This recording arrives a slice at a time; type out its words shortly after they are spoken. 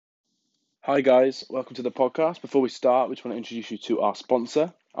Hi guys, welcome to the podcast. Before we start, we just want to introduce you to our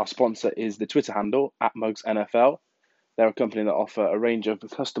sponsor. Our sponsor is the Twitter handle at Mugs NFL. They're a company that offer a range of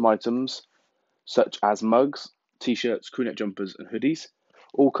custom items such as mugs, t-shirts, crewneck jumpers, and hoodies,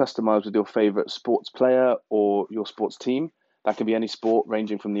 all customized with your favorite sports player or your sports team. That can be any sport,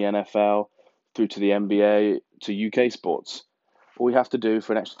 ranging from the NFL through to the NBA to UK sports. All you have to do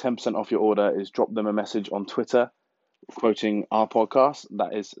for an extra 10% off your order is drop them a message on Twitter quoting our podcast,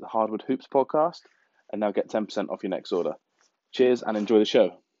 that is the Hardwood Hoops podcast, and they'll get 10% off your next order. Cheers and enjoy the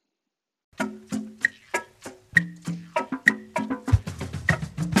show.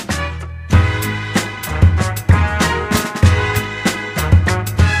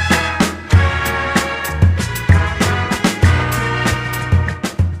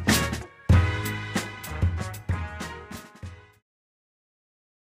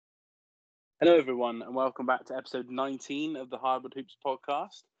 Hello, everyone, and welcome back to episode 19 of the Hardwood Hoops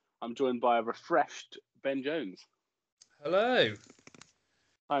podcast. I'm joined by a refreshed Ben Jones. Hello.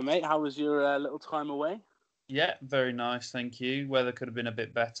 Hi, mate. How was your little time away? Yeah, very nice, thank you. Weather could have been a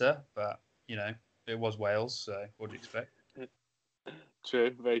bit better, but, it was Wales, so what do you expect?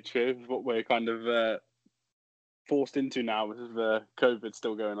 True, very true. What we're kind of forced into now with COVID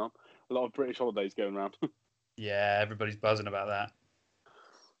still going on. A lot of British holidays going around. Yeah, everybody's buzzing about that.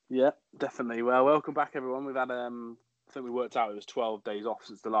 Yeah, definitely. Well, welcome back, everyone. We've had, I think we worked out it was 12 days off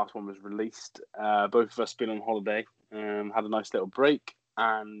since the last one was released. Both of us been on holiday, had a nice little break,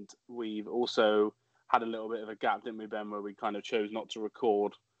 and we've also had a little bit of a gap, didn't we, Ben, where we kind of chose not to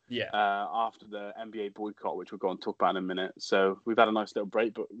record after the NBA boycott, which we'll go and talk about in a minute. So we've had a nice little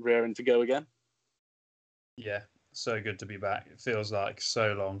break, but raring to go again. Yeah, so good to be back. It feels like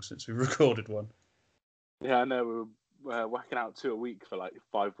so long since we recorded one. Yeah, I know. We were whacking out 2 a week for like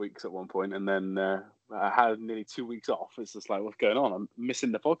 5 weeks at one point, and then I had nearly 2 weeks off. It's just like, what's going on? I'm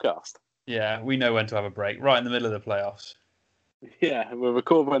missing the podcast. Yeah, we know when to have a break, right in the middle of the playoffs. Yeah, we'll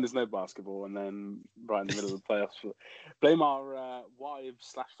record when there's no basketball, and then right in the middle of the playoffs. Blame our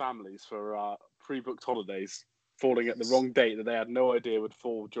wives/families for our pre-booked holidays falling at the wrong date that they had no idea would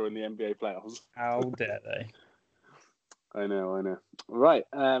fall during the NBA playoffs. How dare they? I know. Right,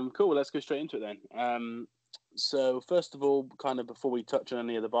 cool. Let's go straight into it then. So first of all, kind of before we touch on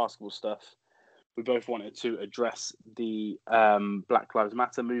any of the basketball stuff, we both wanted to address the Black Lives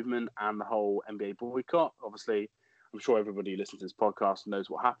Matter movement and the whole NBA boycott. Obviously, I'm sure everybody who listens to this podcast knows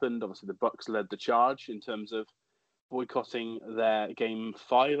what happened. Obviously, the Bucks led the charge in terms of boycotting their Game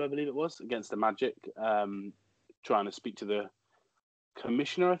 5, I believe it was, against the Magic, trying to speak to the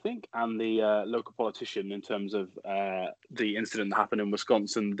commissioner, I think, and the local politician in terms of the incident that happened in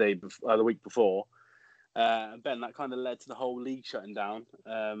Wisconsin the week before. Ben, that kind of led to the whole league shutting down,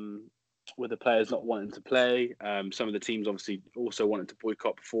 with the players not wanting to play. Some of the teams obviously also wanted to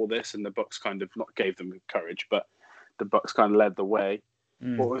boycott before this, and the Bucks kind of not gave them courage, but the Bucks kind of led the way.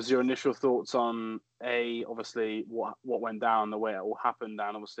 What was your initial thoughts on obviously what went down, the way it all happened,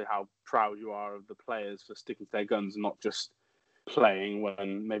 and obviously how proud you are of the players for sticking to their guns and not just playing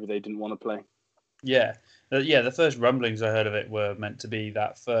when maybe they didn't want to play? Yeah. The first rumblings I heard of it were meant to be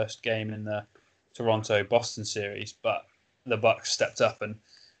that first game in the Toronto-Boston series, but the Bucks stepped up and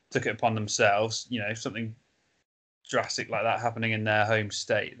took it upon themselves. Something drastic like that happening in their home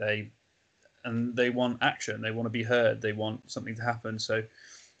state. They want action. They want to be heard. They want something to happen. So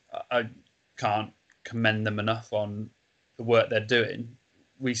I can't commend them enough on the work they're doing.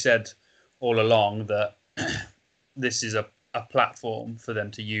 We said all along that this is a platform for them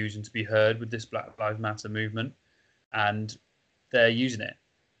to use and to be heard with this Black Lives Matter movement, and they're using it.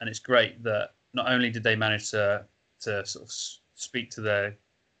 And it's great that not only did they manage to sort of speak to their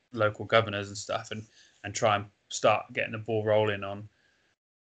local governors and stuff and try and start getting the ball rolling on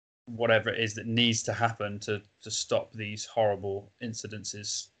whatever it is that needs to happen to stop these horrible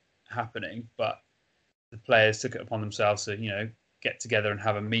incidences happening, but the players took it upon themselves to get together and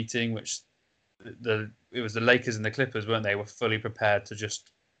have a meeting, which it was the Lakers and the Clippers, weren't they? Were fully prepared to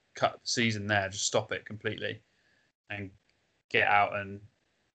just cut the season there, just stop it completely, and get out and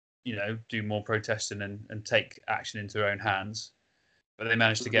do more protesting and take action into their own hands. But they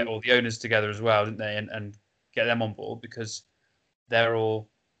managed to get all the owners together as well, didn't they? And get them on board, because they're all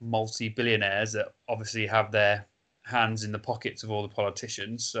multi-billionaires that obviously have their hands in the pockets of all the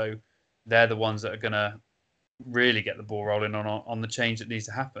politicians. So they're the ones that are going to really get the ball rolling on the change that needs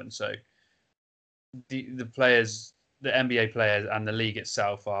to happen. So the players, the NBA players and the league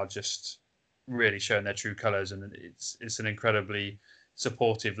itself are just really showing their true colours, and it's an incredibly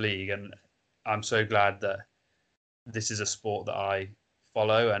supportive league. And I'm so glad that this is a sport that I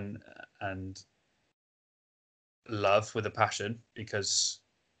follow and love with a passion, because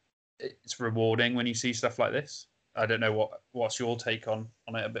it's rewarding when you see stuff like this. I don't know what's your take on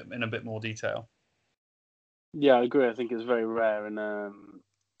it in a bit more detail. Yeah, I agree. I think it's very rare in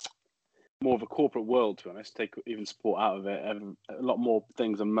more of a corporate world, to be honest. Take even sport out of it. A lot more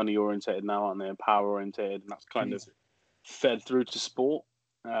things are money orientated now, aren't they? Power orientated, and that's kind of fed through to sport.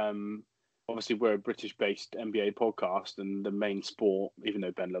 Obviously, we're a British-based NBA podcast, and the main sport, even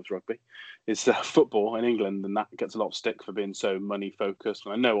though Ben loves rugby, is football in England, and that gets a lot of stick for being so money-focused.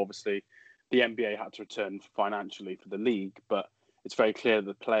 And I know, obviously, the NBA had to return financially for the league, but it's very clear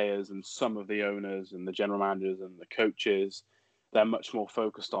the players and some of the owners and the general managers and the coaches, they're much more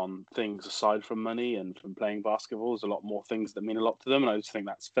focused on things aside from money and from playing basketball. There's a lot more things that mean a lot to them, and I just think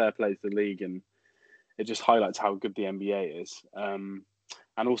that's fair play to the league, and it just highlights how good the NBA is.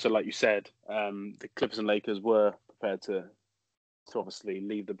 And also, like you said, the Clippers and Lakers were prepared to obviously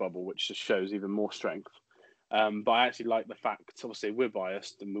leave the bubble, which just shows even more strength. But I actually like the fact, obviously, we're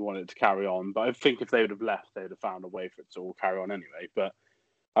biased and we wanted it to carry on. But I think if they would have left, they would have found a way for it to all carry on anyway. But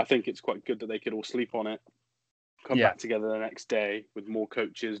I think it's quite good that they could all sleep on it, come back together the next day with more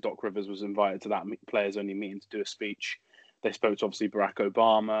coaches. Doc Rivers was invited to that players-only meeting to do a speech. They spoke to, obviously, Barack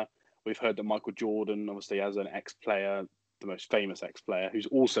Obama. We've heard that Michael Jordan, obviously, as an ex-player, the most famous ex-player, who's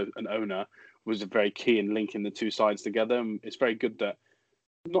also an owner, was very key in linking the two sides together. And it's very good that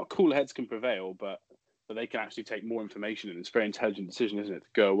not cool heads can prevail, but they can actually take more information. And it's a very intelligent decision, isn't it, to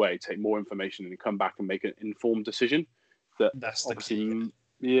go away, take more information and come back and make an informed decision. That's the key.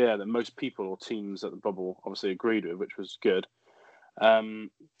 Yeah, that most people or teams at the bubble obviously agreed with, which was good.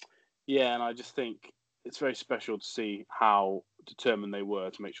 Yeah, and I just think it's very special to see how determined they were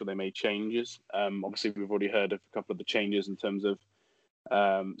to make sure they made changes. Obviously, we've already heard of a couple of the changes in terms of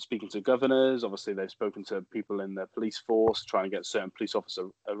speaking to governors. Obviously, they've spoken to people in the police force, trying to get certain police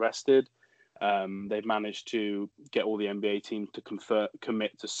officers arrested. They've managed to get all the NBA teams to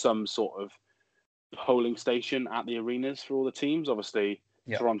commit to some sort of polling station at the arenas for all the teams. Obviously,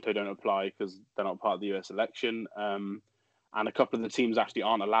 Toronto don't apply because they're not part of the US election. And a couple of the teams actually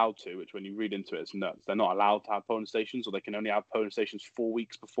aren't allowed to, which when you read into it, it's nuts. They're not allowed to have polling stations, or they can only have polling stations 4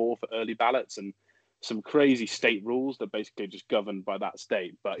 weeks before for early ballots, and some crazy state rules that basically just governed by that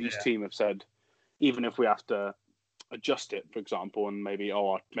state. But each team have said, even if we have to adjust it, for example, and maybe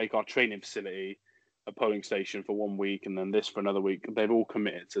make our training facility a polling station for 1 week and then this for another week, they've all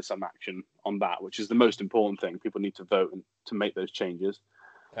committed to some action on that, which is the most important thing. People need to vote and to make those changes.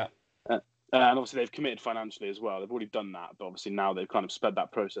 And obviously they've committed financially as well. They've already done that, but obviously now they've kind of sped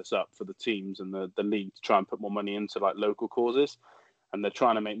that process up for the teams and the league to try and put more money into like local causes. And they're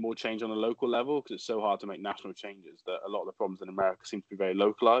trying to make more change on the local level because it's so hard to make national changes that a lot of the problems in America seem to be very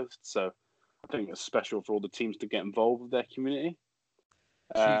localized. So I think it's special for all the teams to get involved with their community.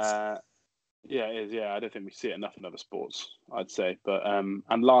 Yeah, it is. Yeah, I don't think we see it enough in other sports, I'd say. But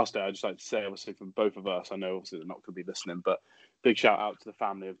and lastly, I'd just like to say, obviously, from both of us, I know obviously they're not going to be listening, but big shout out to the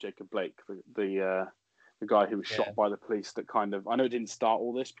family of Jacob Blake, the guy who was shot by the police. That kind of, I know it didn't start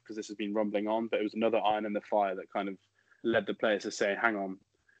all this because this has been rumbling on, but it was another iron in the fire that kind of led the players to say, "Hang on,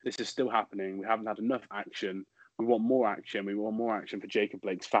 this is still happening. We haven't had enough action. We want more action. We want more action for Jacob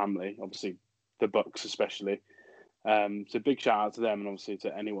Blake's family, obviously the Bucks especially." So big shout out to them and obviously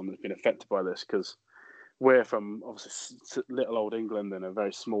to anyone that's been affected by this, because we're from obviously little old England in a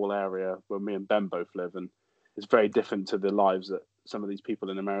very small area where me and Ben both live, and it's very different to the lives that some of these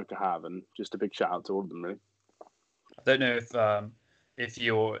people in America have. And just a big shout out to all of them, really. I don't know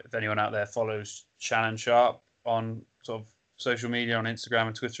if anyone out there follows Shannon Sharp on sort of social media, on Instagram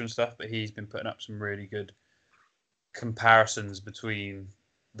and Twitter and stuff, but he's been putting up some really good comparisons between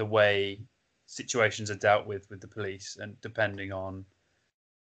the way situations are dealt with the police, and depending on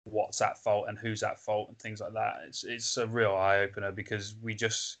what's at fault and who's at fault and things like that. It's a real eye opener because we're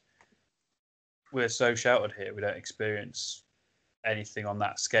so sheltered here. We don't experience anything on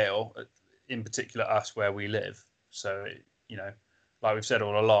that scale, in particular us where we live. So, like we've said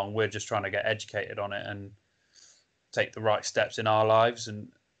all along, we're just trying to get educated on it and take the right steps in our lives,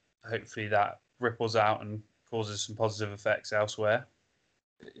 and hopefully that ripples out and causes some positive effects elsewhere.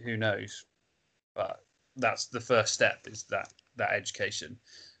 Who knows? But that's the first step, is that education.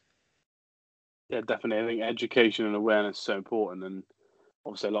 Yeah, definitely. I think education and awareness is so important, and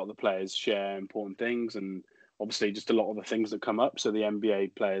obviously a lot of the players share important things, and obviously just a lot of the things that come up. So the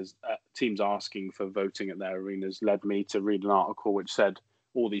NBA players, teams asking for voting at their arenas, led me to read an article which said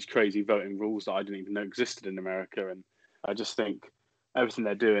all these crazy voting rules that I didn't even know existed in America. And I just think everything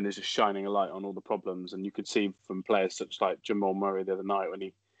they're doing is just shining a light on all the problems. And you could see from players such like Jamal Murray the other night when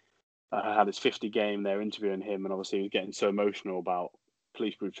he had his 50 game, they're interviewing him, and obviously he was getting so emotional about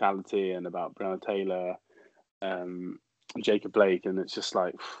police brutality and about Breonna Taylor, Jacob Blake, and it's just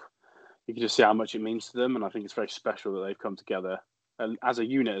like, you can just see how much it means to them. And I think it's very special that they've come together and as a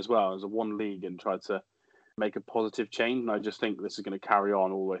unit as well, as a one league, and tried to make a positive change. And I just think this is going to carry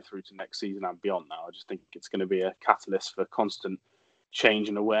on all the way through to next season and beyond now. I just think it's going to be a catalyst for constant change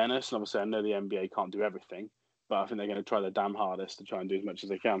and awareness. And obviously, I know the NBA can't do everything, but I think they're going to try their damn hardest to try and do as much as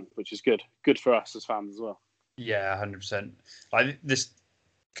they can, which is good. Good for us as fans as well. Yeah, 100%. Like, this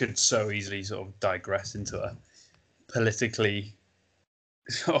could so easily sort of digress into a politically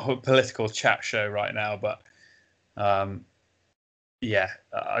sort of political chat show right now, but yeah,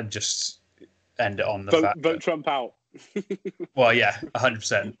 I just end it on the fact vote that, Trump out. well, yeah,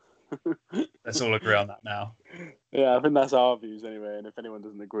 100%. Let's all agree on that now. Yeah, I think that's our views anyway. And if anyone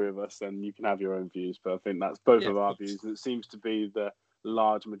doesn't agree with us, then you can have your own views. But I think that's both of our views. And it seems to be the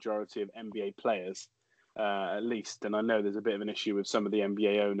large majority of NBA players, at least. And I know there's a bit of an issue with some of the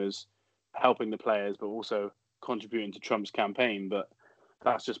NBA owners helping the players, but also contributing to Trump's campaign. But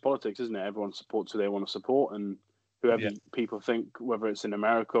that's just politics, isn't it? Everyone supports who they want to support. And whoever people think, whether it's in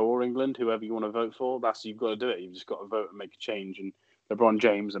America or England, whoever you want to vote for, you've got to do it. You've just got to vote and make a change. And LeBron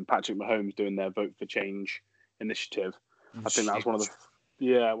James and Patrick Mahomes doing their Vote for Change initiative. I think that's one of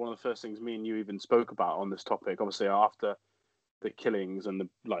the first things me and you even spoke about on this topic. Obviously, after the killings and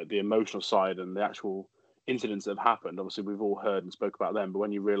the emotional side and the actual incidents that have happened, obviously we've all heard and spoke about them. But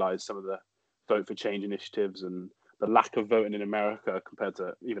when you realise some of the Vote for Change initiatives and the lack of voting in America compared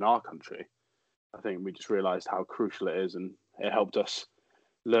to even our country, I think we just realised how crucial it is, and it helped us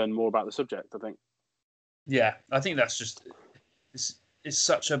learn more about the subject, I think. Yeah, I think that's just it's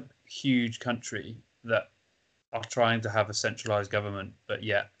such a huge country that are trying to have a centralized government, but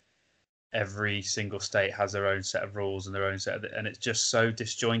yet every single state has their own set of rules and their own set of, and it's just so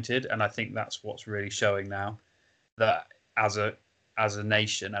disjointed. And I think that's what's really showing now, that as a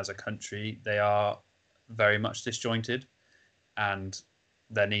nation, as a country, they are very much disjointed, and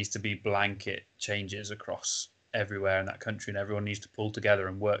there needs to be blanket changes across everywhere in that country, and everyone needs to pull together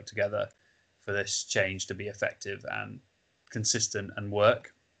and work together for this change to be effective and consistent and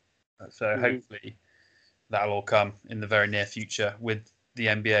work. So hopefully that'll all come in the very near future, with the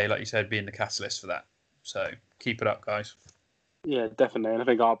NBA, like you said, being the catalyst for that. So keep it up, guys. Yeah, definitely. And I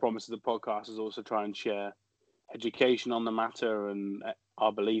think our promise of the podcast is also try and share education on the matter and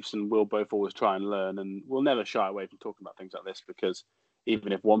our beliefs, and we'll both always try and learn, and we'll never shy away from talking about things like this, because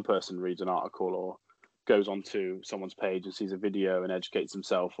even if one person reads an article or goes onto someone's page and sees a video and educates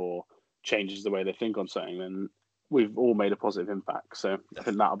themselves or changes the way they think on something, then we've all made a positive impact. So I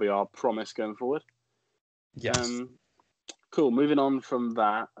think that'll be our promise going forward. Yes. Cool. Moving on from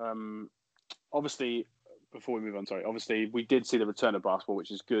that, obviously, before we move on, obviously we did see the return of basketball,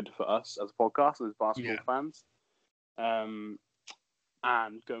 which is good for us as a podcast and as basketball fans.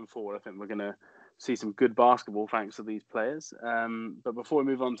 And going forward, I think we're going to see some good basketball thanks to these players. But before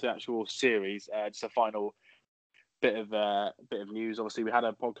we move on to the actual series, just a final bit of news. Obviously, we had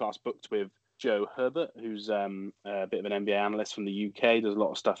a podcast booked with Joe Herbert, who's a bit of an NBA analyst from the UK. Does a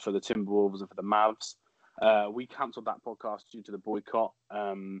lot of stuff for the Timberwolves and for the Mavs. We cancelled that podcast due to the boycott,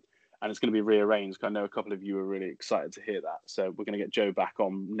 and it's going to be rearranged. I know a couple of you are really excited to hear that. So we're going to get Joe back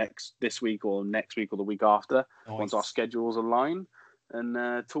on this week or next week or the week after, once our schedules align,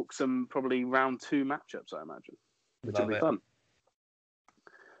 and talk some probably round 2 matchups, I imagine, which will be fun.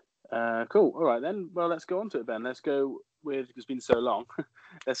 Cool. All right, then. Well, let's go on to it, Ben. Let's go with, it's been so long,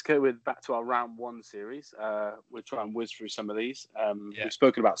 let's go with back to our round 1 series. We'll try and whiz through some of these. We've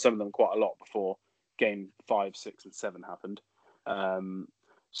spoken about some of them quite a lot before game 5, 6, and 7 happened.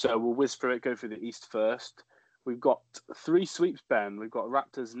 So we'll whiz through it, go through the East first. We've got 3 sweeps, Ben. We've got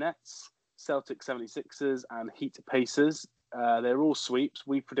Raptors, Nets, Celtics, 76ers, and Heat, Pacers. They're all sweeps.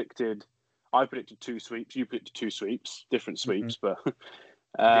 I predicted 2 sweeps. You predicted 2 sweeps, different sweeps, but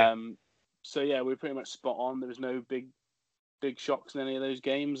so yeah, we're pretty much spot on. There was no big shocks in any of those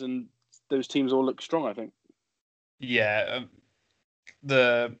games, and those teams all look strong, I think. Yeah,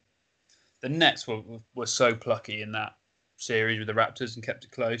 the Nets were so plucky in that series with the Raptors and kept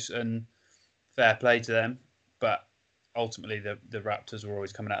it close, and fair play to them. But ultimately, the Raptors were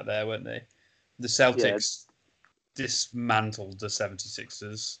always coming out there, weren't they? The Celtics dismantled the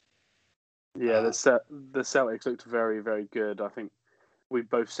 76ers. Yeah, the Celtics looked very, very good. I think we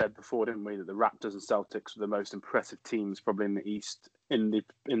both said before, didn't we, that the Raptors and Celtics were the most impressive teams probably in the East in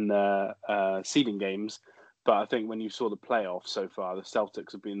the seeding games. But I think when you saw the playoffs so far, the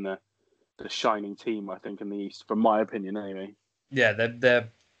Celtics have been the shining team, I think, in the East, from my opinion, anyway. Yeah,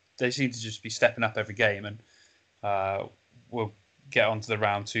 they seem to just be stepping up every game, and we'll get onto the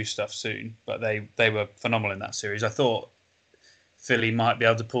round 2 stuff soon. But they were phenomenal in that series. I thought Philly might be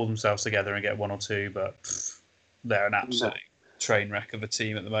able to pull themselves together and get 1 or 2, but they're an absolute train wreck of a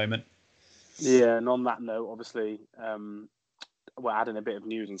team at the moment. Yeah, and on that note, obviously, we're adding a bit of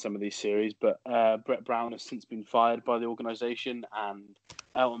news on some of these series, but Brett Brown has since been fired by the organisation, and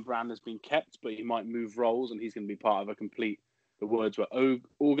Elton Brand has been kept, but he might move roles, and he's going to be part of a complete, the words were,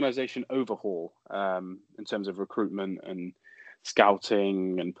 organisation overhaul in terms of recruitment and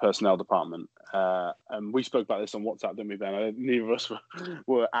scouting and personnel department. And we spoke about this on WhatsApp, didn't we, Ben? Neither of us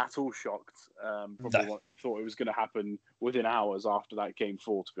were at all shocked. Probably thought it was going to happen within hours after that game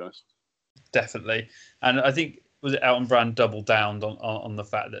 4, to be honest. Definitely. And I think, was it Elton Brand doubled down on the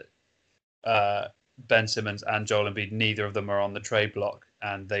fact that Ben Simmons and Joel Embiid, neither of them are on the trade block,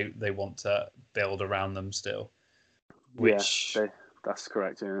 and they want to build around them still. Which that's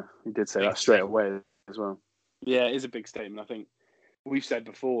correct. Yeah, he did say that straight away as well. Yeah, it is a big statement. I think we've said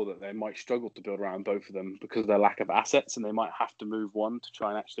before that they might struggle to build around both of them because of their lack of assets, and they might have to move one to try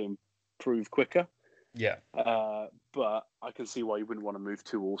and actually improve quicker. Yeah. But I can see why you wouldn't want to move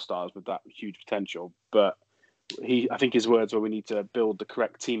 2 all-stars with that huge potential. But I think his words were, we need to build the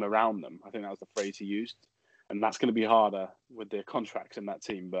correct team around them. I think that was the phrase he used. And that's going to be harder with their contracts in that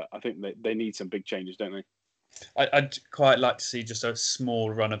team. But I think they need some big changes, don't they? I'd quite like to see just a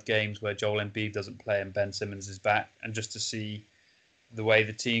small run of games where Joel Embiid doesn't play and Ben Simmons is back, and just to see the way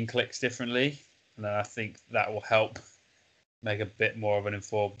the team clicks differently. And then I think that will help make a bit more of an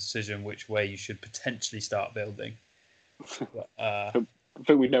informed decision which way you should potentially start building. But, I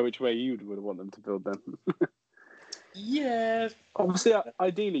think we know which way you would want them to build them. Yeah. Obviously,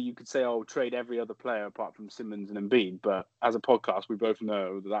 ideally, you could say, trade every other player apart from Simmons and Embiid. But as a podcast, we both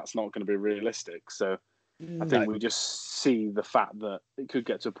know that that's not going to be realistic. So I think we just see the fact that it could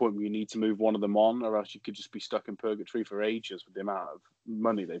get to a point where you need to move one of them on, or else you could just be stuck in purgatory for ages with the amount of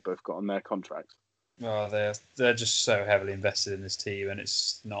money they've both got on their contracts. Well, they're just so heavily invested in this team, and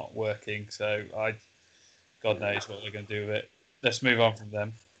it's not working. So God knows what they're going to do with it. Let's move on from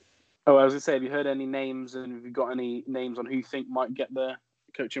them. Oh, I was going to say, have you heard any names, and have you got any names on who you think might get the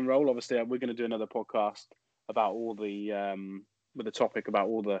coaching role? Obviously, we're going to do another podcast about all the with the topic about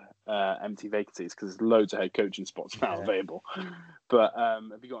all the empty vacancies, because there's loads of head coaching spots now available. But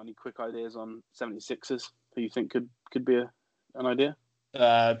have you got any quick ideas on 76ers who you think could be an idea?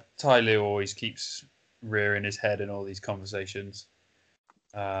 Ty Lue always keeps rearing his head in all these conversations,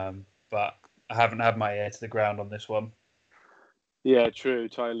 but I haven't had my ear to the ground on this one. Yeah, true.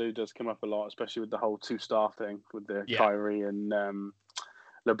 Ty Lue does come up a lot, especially with the whole 2-star thing with the Kyrie and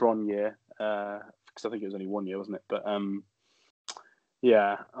LeBron year. Because I think it was only 1 year, wasn't it? But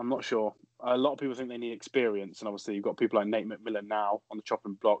yeah, I'm not sure. A lot of people think they need experience, and obviously you've got people like Nate McMillan now on the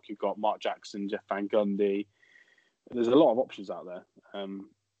chopping block. You've got Mark Jackson, Jeff Van Gundy. There's a lot of options out there.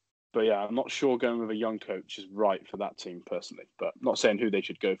 But yeah, I'm not sure going with a young coach is right for that team personally. But not saying who they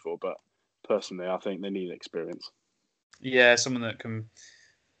should go for, but personally, I think they need experience. Yeah, someone that can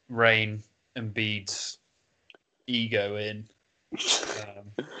rein Embiid's ego in.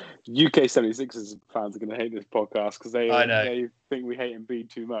 UK 76ers fans are going to hate this podcast because they think we hate Embiid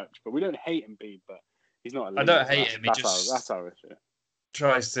too much. But we don't hate Embiid, but he's not a leader. I don't hate him. That's our issue.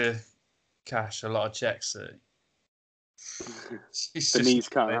 Tries to cash a lot of checks that the knees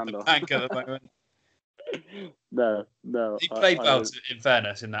can't handle. Bank at the moment. No. He played well, in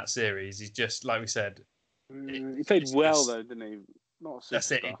fairness, in that series. He's just, like we said... He played well, though, didn't he? Not a superstar.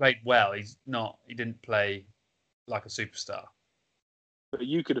 That's it. He played well. He didn't play like a superstar. But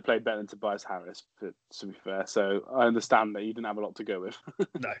you could have played better than Tobias Harris, to be fair. So I understand that he didn't have a lot to go with.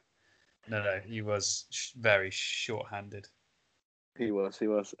 No. He was very short-handed. He was.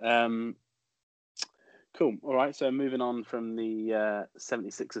 Cool. All right. So moving on from the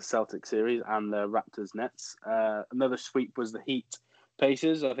 76ers Celtics series and the Raptors Nets. Another sweep was the Heat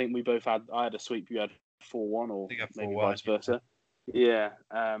Pacers. I think we both had. I had a sweep. You had 4-1, or maybe vice versa. Yeah.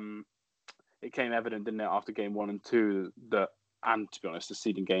 It came evident, didn't it, after game 1 and 2 that, and to be honest, the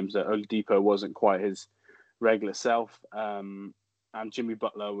seeding games, that Oladipo wasn't quite his regular self. And Jimmy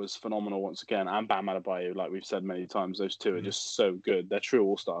Butler was phenomenal once again, and Bam Adebayo, like we've said many times, those two are just so good. They're true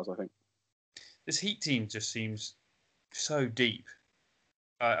all-stars, I think. This Heat team just seems so deep.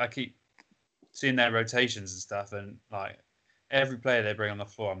 I keep seeing their rotations and stuff, and like every player they bring on the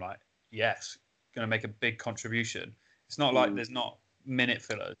floor, I'm like, yes, going to make a big contribution. It's not like there's not minute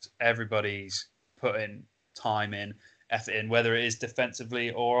fillers. Everybody's putting time in, effort in, whether it is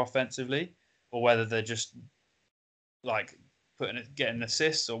defensively or offensively, or whether they're just like getting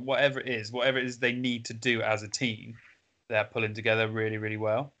assists or whatever it is they need to do as a team. They're pulling together really, really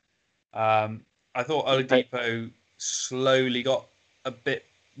well. I thought Oladipo slowly got a bit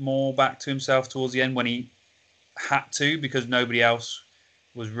more back to himself towards the end when he had to, because nobody else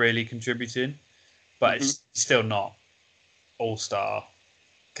was really contributing. But it's still not all-star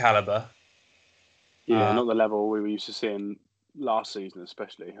caliber. Yeah, not the level we were used to seeing last season,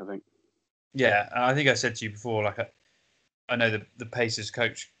 especially, I think. Yeah, and I think I said to you before, like I know the Pacers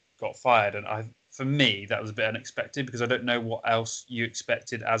coach got fired, and for me that was a bit unexpected because I don't know what else you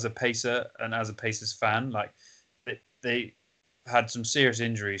expected as a Pacer and as a Pacers fan. Like they had some serious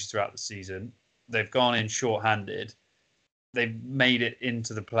injuries throughout the season. They've gone in short-handed. They've made it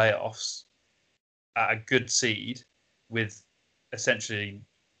into the playoffs at a good seed with essentially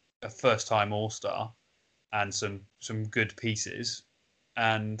a first-time All-Star and some good pieces.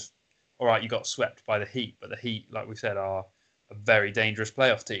 And all right, you got swept by the Heat, but the Heat, like we said, are a very dangerous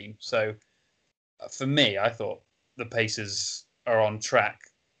playoff team. So for me, I thought the Pacers are on track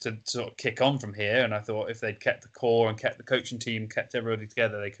to sort of kick on from here. And I thought if they'd kept the core and kept the coaching team, kept everybody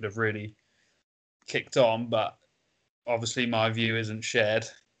together, they could have really kicked on. But obviously, my view isn't shared.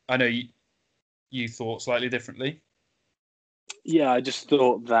 I know you thought slightly differently. Yeah, I just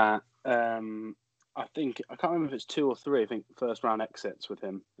thought that I think I can't remember if it's 2 or 3. I think first round exits with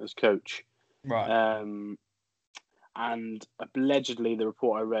him as coach. Right. And allegedly, the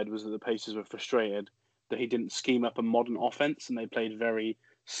report I read was that the Pacers were frustrated that he didn't scheme up a modern offense and they played very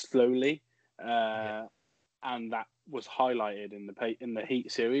slowly. And that was highlighted in the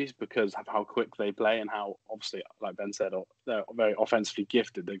Heat series because of how quick they play and how, obviously, like Ben said, they're very offensively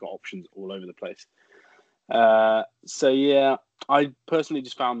gifted. They've got options all over the place. So yeah, I personally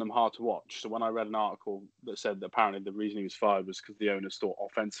just found them hard to watch. So when I read an article that said that apparently the reason he was fired was because the owners thought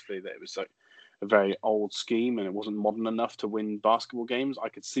offensively that it was like a very old scheme and it wasn't modern enough to win basketball games, I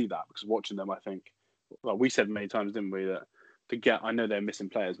could see that because watching them, I think, well, we said many times, didn't we, that I know they're missing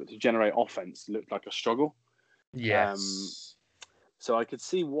players, but to generate offense looked like a struggle. Yes. So I could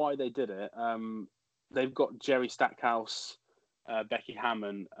see why they did it. They've got Jerry Stackhouse, Becky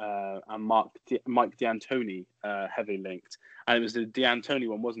Hammond, and Mike D'Antoni heavily linked. And it was the D'Antoni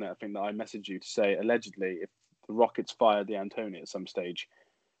one, wasn't it? I think that I messaged you to say allegedly if the Rockets fire D'Antoni at some stage,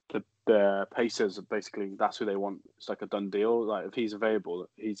 the Pacers are basically that's who they want. It's like a done deal. Like if he's available,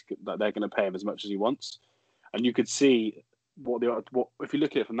 they're going to pay him as much as he wants. And you could see what if you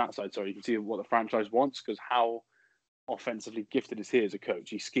look at it from that side. Sorry, you can see what the franchise wants because how offensively gifted is he as a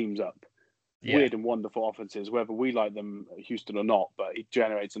coach. He schemes up weird and wonderful offenses, whether we like them at Houston or not, but he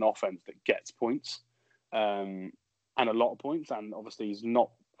generates an offense that gets points and a lot of points. And obviously, he's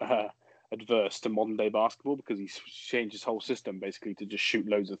not adverse to modern day basketball because he's changed his whole system basically to just shoot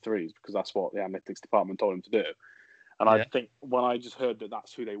loads of threes because that's what the analytics department told him to do. And I think when I just heard that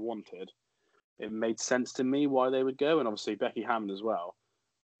that's who they wanted, it made sense to me why they would go. And obviously, Becky Hammond as well.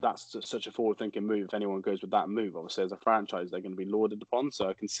 That's just such a forward-thinking move. If anyone goes with that move, obviously as a franchise, they're going to be lauded upon. So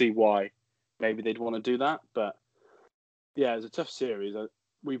I can see why maybe they'd want to do that. But yeah, it's a tough series.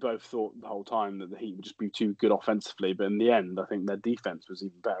 We both thought the whole time that the Heat would just be too good offensively, but in the end, I think their defense was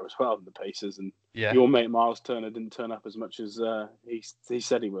even better as well than the Pacers. And your mate Miles Turner didn't turn up as much as he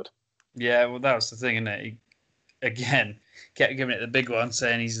said he would. Yeah, well, that was the thing, isn't it? He, again, kept giving it the big one,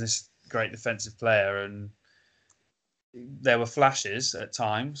 saying he's this great defensive player, and there were flashes at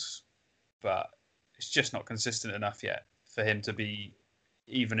times, but it's just not consistent enough yet for him to be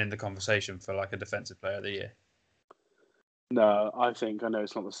even in the conversation for like a defensive player of the year. No, I know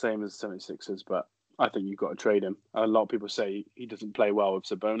it's not the same as the 76ers, but I think you've got to trade him. A lot of people say he doesn't play well with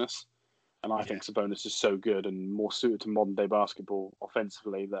Sabonis, and I think Sabonis is so good and more suited to modern day basketball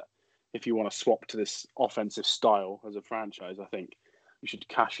offensively that if you want to swap to this offensive style as a franchise, I think you should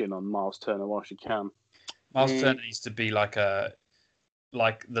cash in on Miles Turner whilst you can. Miles Turner needs to be like the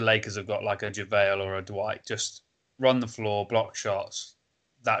Lakers have got like a JaVale or a Dwight. Just run the floor, block shots.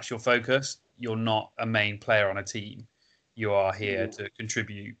 That's your focus. You're not a main player on a team. You are here to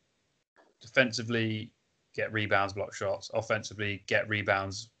contribute defensively, get rebounds, block shots, offensively, get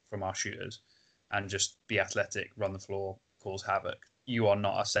rebounds from our shooters, and just be athletic, run the floor, cause havoc. You are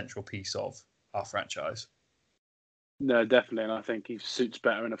not a central piece of our franchise. No, definitely. And I think he suits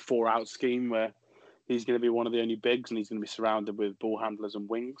better in a 4-out scheme where he's going to be one of the only bigs and he's going to be surrounded with ball handlers and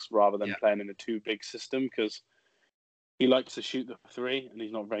wings rather than playing in a 2-big system because he likes to shoot the 3 and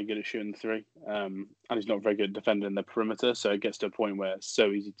he's not very good at shooting the 3. And he's not very good at defending the perimeter. So it gets to a point where it's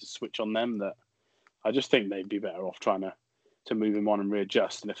so easy to switch on them that I just think they'd be better off trying to move him on and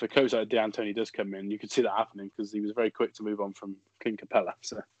readjust. And if a coach like D'Antoni does come in, you could see that happening because he was very quick to move on from Clint Capella.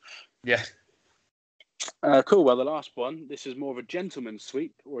 So yeah. Cool. Well, the last one, this is more of a gentleman's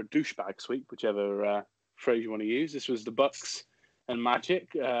sweep or a douchebag sweep, whichever phrase you want to use. This was the Bucks and Magic.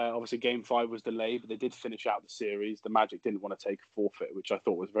 Obviously, Game 5 was delayed, but they did finish out the series. The Magic didn't want to take a forfeit, which I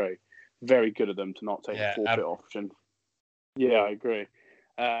thought was very, very good of them to not take a forfeit option. Yeah, I agree.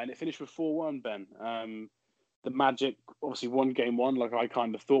 And it finished with 4-1, Ben. the Magic obviously won game one, like I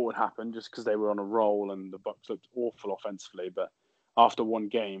kind of thought would happen, just because they were on a roll and the Bucks looked awful offensively. But after one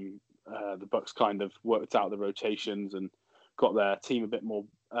game, the Bucks kind of worked out the rotations and got their team a bit more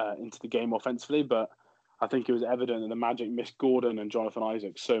into the game offensively. But I think it was evident that the Magic missed Gordon and Jonathan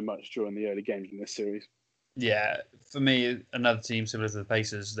Isaac so much during the early games in this series. Yeah, for me, another team similar to the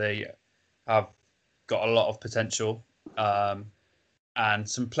Pacers, they have got a lot of potential, and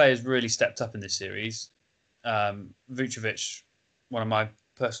some players really stepped up in this series. Vucevic, one of my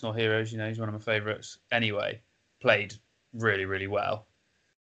personal heroes, he's one of my favourites anyway, played really, really well.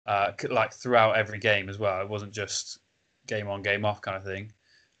 Like throughout every game as well. It wasn't just game on, game off kind of thing.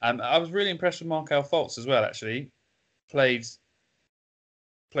 I was really impressed with Markelle Fultz as well, actually. Played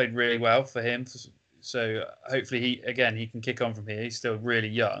really well for him. So hopefully he can kick on from here. He's still really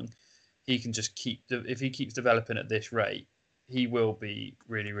young. He can just if he keeps developing at this rate, he will be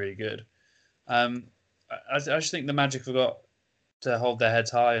really, really good. I just think the Magic have got to hold their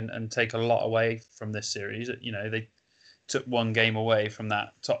heads high and take a lot away from this series. They took one game away from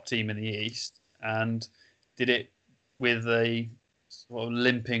that top team in the East and did it with a sort of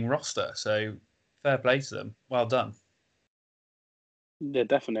limping roster. So fair play to them. Well done. Yeah,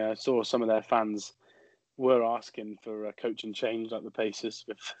 definitely. I saw some of their fans were asking for a coaching change like the Pacers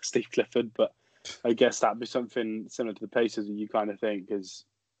with Steve Clifford, but I guess that'd be something similar to the Pacers that you kind of think is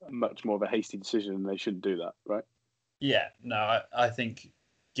much more of a hasty decision and they shouldn't do that, right? Yeah, no, I think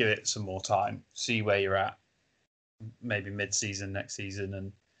give it some more time, see where you're at, maybe mid-season next season,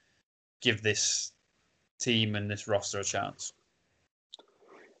 and give this team and this roster a chance.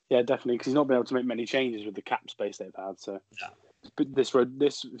 Yeah, definitely, because he's not been able to make many changes with the cap space they've had. So, yeah. But this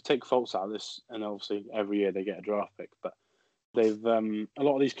take Fultz out of this, and obviously every year they get a draft pick, but they've a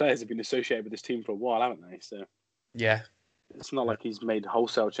lot of these players have been associated with this team for a while, haven't they? So yeah, it's not like he's made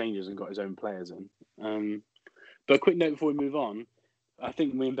wholesale changes and got his own players in. But a quick note before we move on, I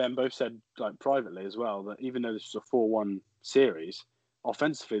think me and Ben both said like privately as well that even though this was a 4-1 series,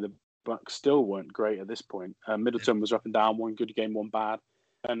 offensively the Bucks still weren't great at this point. Middleton was up and down, one good game, one bad.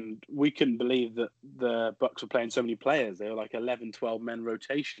 And we couldn't believe that the Bucks were playing so many players. They were like 11, 12 men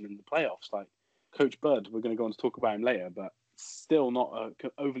rotation in the playoffs. Like Coach Bud, we're going to go on to talk about him later, but still not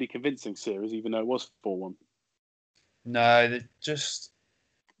a overly convincing series, even though it was 4-1. No, there's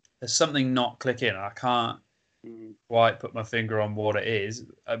something not clicking. I can't quite put my finger on what it is.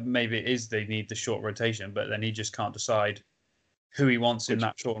 Maybe it is they need the short rotation, but then he just can't decide who he wants in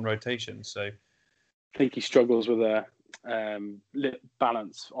that short rotation. So I think he struggles with a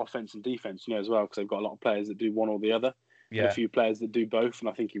balance offense and defense, as well, because they've got a lot of players that do one or the other, and a few players that do both. And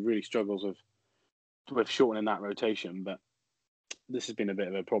I think he really struggles with shortening that rotation. But this has been a bit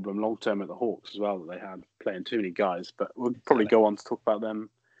of a problem long term at the Hawks as well, that they had playing too many guys. But we'll probably go on to talk about them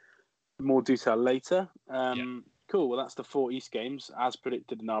in more detail later. Cool. Well, that's the 4 East games as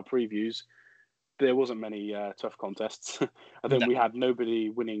predicted in our previews. There wasn't many tough contests. I think we had nobody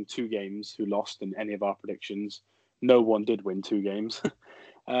winning 2 games who lost in any of our predictions. No one did win 2 games.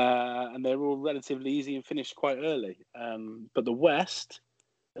 And they were all relatively easy and finished quite early. But the West,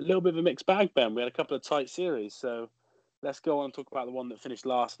 a little bit of a mixed bag, Ben. We had a couple of tight series. So let's go on and talk about the one that finished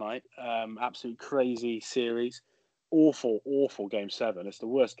last night. Absolutely crazy series. Awful Game 7. It's the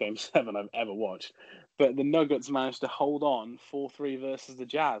worst Game 7 I've ever watched. But the Nuggets managed to hold on 4-3 versus the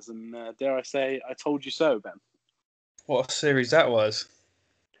Jazz. And dare I say, I told you so, Ben. What a series that was.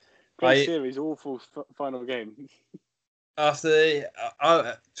 Great series, awful final game. I've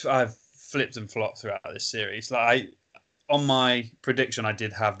flipped and flopped throughout this series. On my prediction, I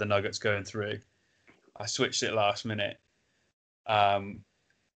did have the Nuggets going through. I switched it last minute.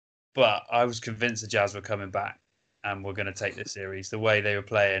 But I was convinced the Jazz were coming back and were going to take this series. The way they were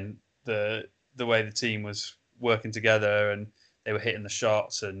playing, the way the team was working together and they were hitting the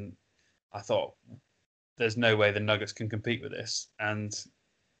shots, and I thought there's no way the Nuggets can compete with this. And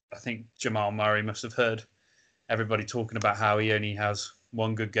I think Jamal Murray must have heard everybody talking about how he only has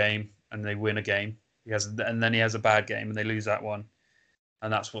one good game and they win a game. And then he has a bad game and they lose that one.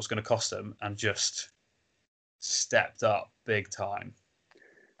 And that's what's going to cost them, and just stepped up big time.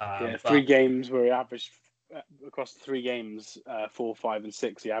 3 games where he averaged, across 3 games, 4, 5, and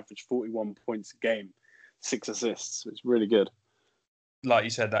 6, he averaged 41 points a game, 6 assists. It's really good. Like you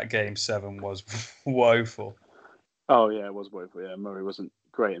said, that Game 7 was woeful. Oh, yeah, it was woeful. Yeah, Murray wasn't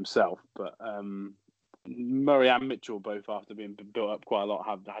great himself, but Murray and Mitchell both, after being built up quite a lot,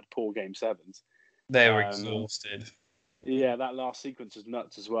 had poor Game 7s. They were exhausted. Yeah, that last sequence is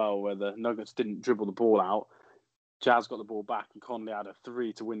nuts as well, where the Nuggets didn't dribble the ball out. Jazz got the ball back, and Conley had a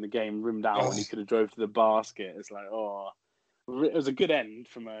 3 to win the game, rimmed out when he could have drove to the basket. It's like, it was a good end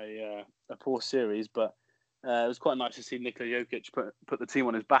from a poor series, but It was quite nice to see Nikola Jokic put the team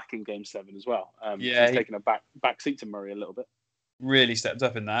on his back in Game 7 as well. He's taken a back seat to Murray a little bit. Really stepped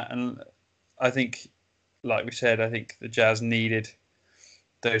up in that, and I think, like we said, I think the Jazz needed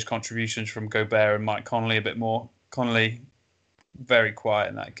those contributions from Gobert and Mike Conley a bit more. Conley, very quiet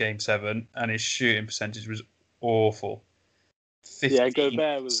in that Game 7, and his shooting percentage was awful. 15%. Yeah,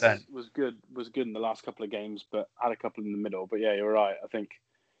 Gobert was good in the last couple of games, but had a couple in the middle. But yeah, you're right. I think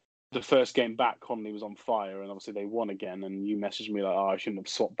the first game back, Conley was on fire, and obviously they won again. And you messaged me like, "Oh, I shouldn't have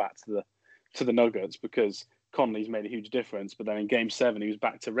swapped back to the Nuggets because Conley's made a huge difference." But then in Game 7, he was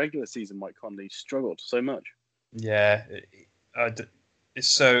back to regular season. Mike Conley struggled so much. Yeah, it's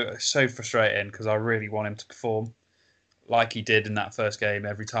so frustrating because I really want him to perform like he did in that first game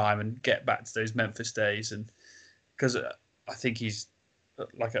every time and get back to those Memphis days. And because I think he's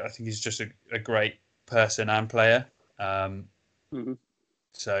just a great person and player.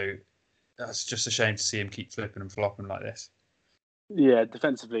 So that's just a shame to see him keep flipping and flopping like this. Yeah,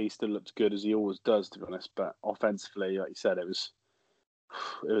 defensively he still looks good as he always does, to be honest. But offensively, like you said, it was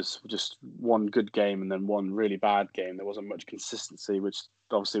just one good game and then one really bad game. There wasn't much consistency, which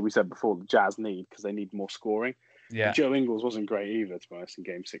obviously we said before the Jazz need because they need more scoring. Yeah, and Joe Ingles wasn't great either, to be honest, in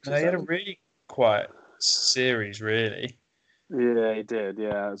Game 6. No, he had a really quiet series, really. Yeah, he did.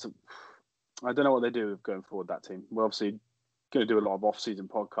 Yeah, I don't know what they do going forward. That team. We're obviously going to do a lot of off-season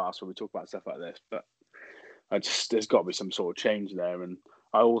podcasts where we talk about stuff like this, but there's got to be some sort of change there. And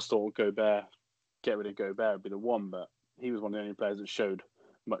I always thought get rid of Gobert would be the one, but he was one of the only players that showed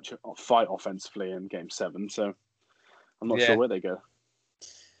much fight offensively in Game 7. So I'm not sure where they go.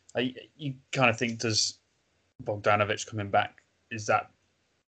 You kind of think, does Bogdanovic coming back, is that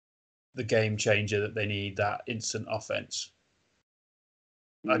the game changer that they need, that instant offense?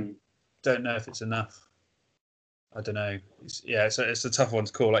 I don't know if it's enough. I don't know. It's a tough one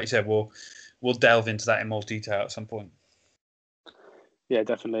to call. Like you said, we'll delve into that in more detail at some point. Yeah,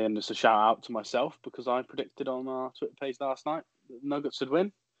 definitely. And just a shout out to myself because I predicted on our Twitter page last night that the Nuggets would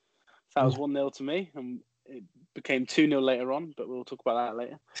win. So that was 1-0 to me, and it became 2-0 later on, but we'll talk about that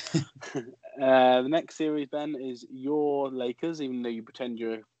later. The next series, Ben, is your Lakers, even though you pretend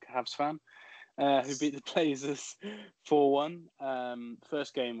you're a Cavs fan, who beat the Blazers 4-1.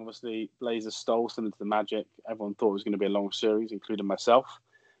 First game, obviously, Blazers stole similar to the Magic. Everyone thought it was going to be a long series, including myself.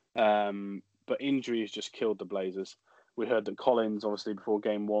 But injuries just killed the Blazers. We heard that Collins, obviously, before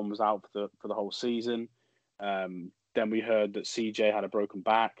Game 1 was out for the whole season. Then we heard that CJ had a broken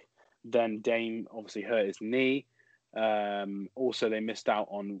back. Then Dame obviously hurt his knee. Also, they missed out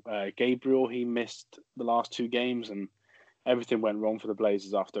on Gabriel. He missed the last 2 games, and everything went wrong for the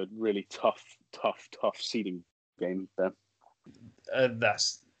Blazers after a really tough seeding game there.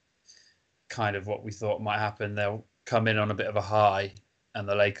 That's kind of what we thought might happen. They'll come in on a bit of a high, and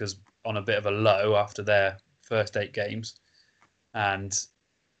the Lakers on a bit of a low after their first 8 games. And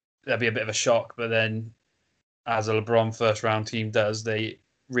there'll be a bit of a shock, but then as a LeBron first-round team does, they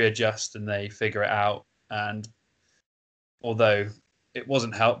readjust and they figure it out. And although it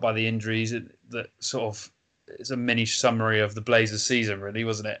wasn't helped by the injuries, it's a mini summary of the Blazers season, really,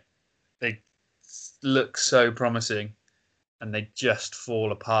 wasn't it? They look so promising and they just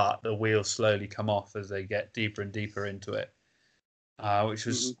fall apart. The wheels slowly come off as they get deeper and deeper into it, which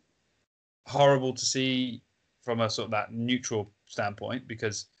was horrible to see from a sort of that neutral standpoint,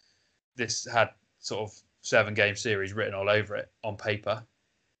 because this had sort of 7-game series written all over it on paper.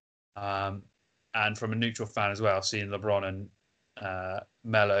 And from a neutral fan as well, seeing LeBron and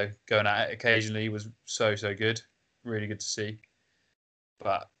Melo going at it occasionally was so good. Really good to see.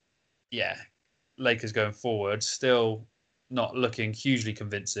 But yeah, Lakers going forward, still not looking hugely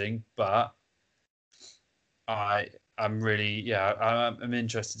convincing, but I'm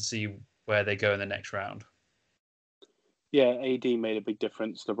interested to see where they go in the next round. Yeah, AD made a big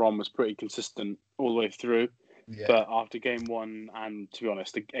difference. LeBron was pretty consistent all the way through. Yeah. But after Game 1 and, to be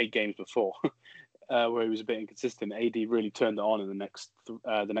honest, the 8 games before, where he was a bit inconsistent, AD really turned it on in the next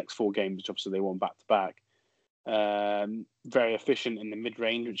 4 games, which obviously they won back-to-back. Very efficient in the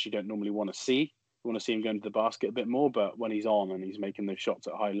mid-range, which you don't normally want to see. You want to see him going to the basket a bit more, but when he's on and he's making those shots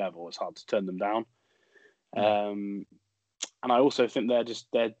at a high level, it's hard to turn them down. And I also think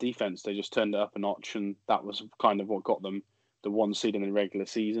their defense, they just turned it up a notch, and that was kind of what got them the 1 seed in the regular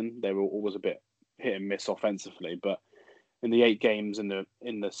season. They were always a bit hit and miss offensively, but in the 8 games in the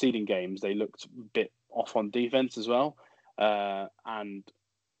seeding games, they looked a bit off on defense as well. And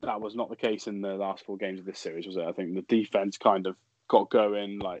that was not the case in the last 4 games of this series, was it? I think the defense kind of got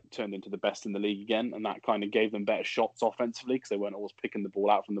going, turned into the best in the league again, and that kind of gave them better shots offensively because they weren't always picking the ball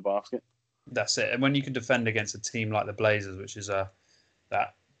out from the basket. That's it. And when you can defend against a team like the Blazers, which is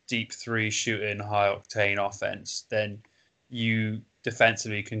that deep three shooting, high octane offense, then you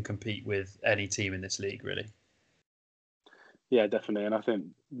defensively can compete with any team in this league, really. Yeah, definitely. And I think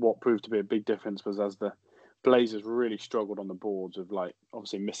what proved to be a big difference was as the Blazers really struggled on the boards of like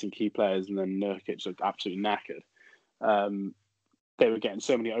obviously missing key players, and then Nurkic looked absolutely knackered. Um, they were getting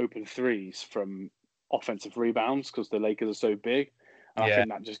so many open threes from offensive rebounds because the Lakers are so big. And I Yeah, think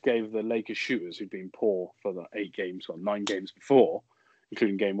that just gave the Lakers shooters who'd been poor for the 9 games before,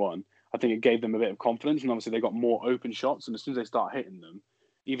 including game one, I think it gave them a bit of confidence. And obviously they got more open shots. And as soon as they start hitting them,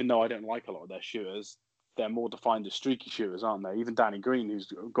 even though I don't like a lot of their shooters, they're more defined as streaky shooters, aren't they? Even Danny Green,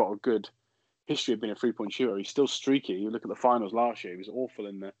 who's got a good history of being a three-point shooter, he's still streaky. You look at the finals last year, he was awful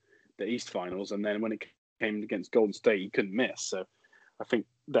in the East finals. And then when it came against Golden State, he couldn't miss. So I think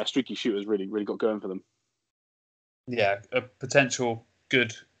their streaky shooters really got going for them. yeah,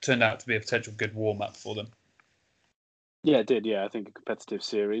 turned out to be a potential good warm up for them. Yeah, it did. Yeah, I think a competitive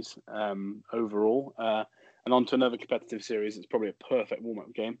series overall. And on to another competitive series. It's probably a perfect warm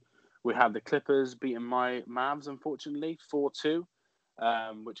up game. We have the Clippers beating my Mavs, unfortunately, 4-2,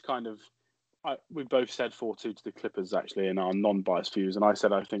 which kind of we both said 4-2 to the Clippers actually in our non-biased views, and I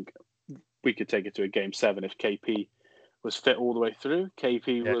said I think we could take it to a game 7 if KP was fit all the way through.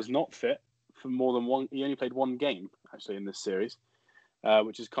 KP Yeah. was not fit for more than one. He only played one game actually in this series,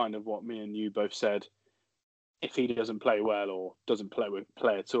 which is kind of what me and you both said. If he doesn't play well or doesn't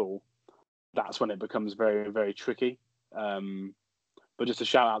play at all, that's when it becomes very, very tricky. But just a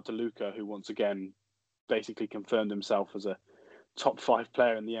shout out to Luka, who once again basically confirmed himself as a top 5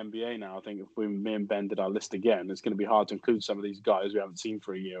 player in the NBA now. I think if me and Ben did our list again, it's going to be hard to include some of these guys we haven't seen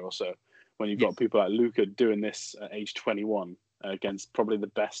for a year or so. When you've got people like Luka doing this at age 21 against probably the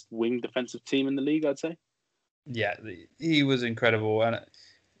best wing defensive team in the league, I'd say. Yeah, he was incredible, and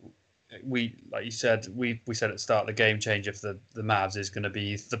we, like you said, we said at the start, the game changer for the Mavs is going to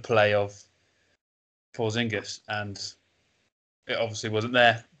be the play of Porzingis, and it obviously wasn't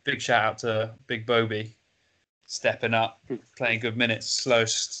there. Big shout out to Big Bobby, stepping up, playing good minutes,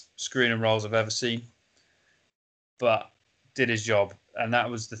 slowest screen and rolls I've ever seen, but did his job. And that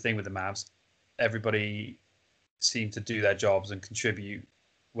was the thing with the Mavs. Everybody seemed to do their jobs and contribute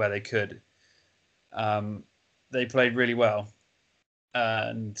where they could. They played really well,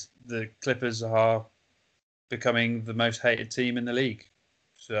 and the Clippers are becoming the most hated team in the league.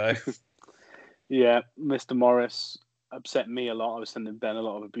 So yeah, Mr. Morris upset me a lot. I was sending Ben a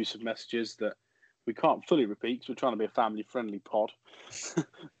lot of abusive messages that we can't fully repeat because we're trying to be a family-friendly pod.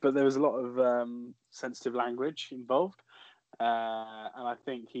 But there was a lot of sensitive language involved. And I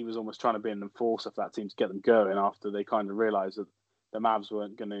think he was almost trying to be an enforcer for that team to get them going after they kind of realised that the Mavs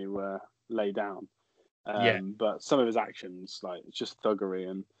weren't going to lay down. yeah, But some of his actions, like, it's just thuggery.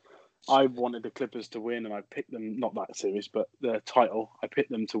 And I wanted the Clippers to win, and I picked them, not that series, but the title. I picked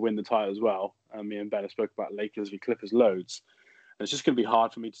them to win the title as well. Me and Ben have spoke about Lakers v Clippers loads. And it's just going to be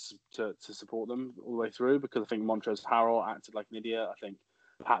hard for me to support them all the way through because I think Montrezl Harrell acted like an idiot. I think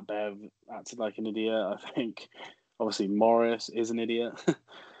Pat Bev acted like an idiot. I think, obviously, Morris is an idiot.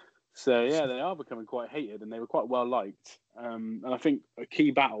 So, yeah, they are becoming quite hated, and they were quite well liked. And I think a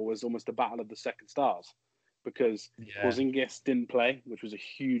key battle was almost the battle of the second stars because Porzingis didn't play, which was a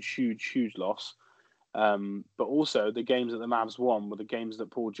huge loss. But also, the games that the Mavs won were the games that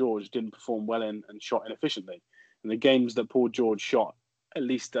Paul George didn't perform well in and shot inefficiently. And the games that Paul George shot at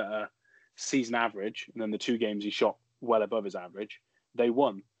least at a season average, and then the 2 games he shot well above his average, they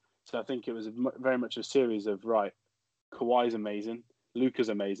won. So I think it was very much a series of, right, Kawhi's amazing, Luka's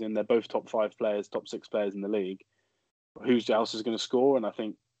amazing. They're both top 5 players, top 6 players in the league. Who else is going to score? And I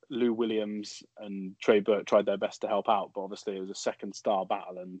think Lou Williams and Trey Burke tried their best to help out, but obviously it was a second star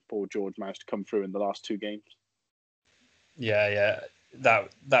battle, and Paul George managed to come through in the last 2 games. Yeah,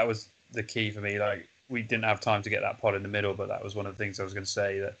 that was the key for me. Like, we didn't have time to get that pod in the middle, but that was one of the things I was going to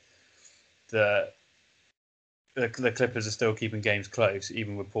say, that the Clippers are still keeping games close,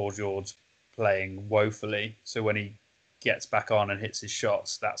 even with Paul George playing woefully. So when he gets back on and hits his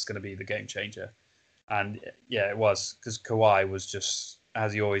shots, that's going to be the game changer. And yeah, it was, because Kawhi was just,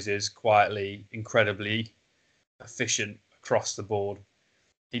 as he always is, quietly, incredibly efficient across the board.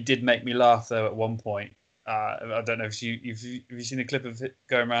 He did make me laugh though at one point. I don't know if you've seen a clip of it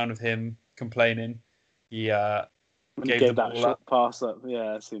going around of him complaining. He gave the that ball short up. pass up.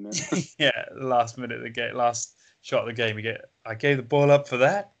 Yeah, I've seen it. Yeah, last minute of the game, last shot of the game. I gave the ball up for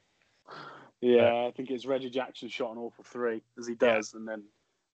that. Yeah, I think it's Reggie Jackson shot an awful 3 as he does, and then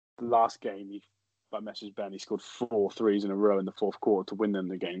the last game I messaged Ben, he scored 4 threes in a row in the fourth quarter to win them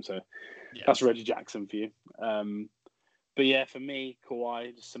the game. So that's Reggie Jackson for you. But yeah, for me,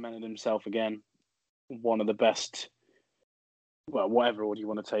 Kawhi just cemented himself again. One of the best well, whatever order you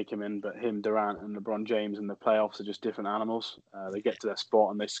want to take him in, but him, Durant, and LeBron James in the playoffs are just different animals. They get to their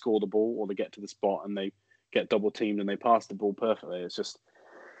spot and they score the ball, or they get to the spot and they get double teamed and they pass the ball perfectly.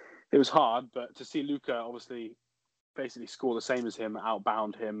 It was hard, but to see Luka obviously basically score the same as him,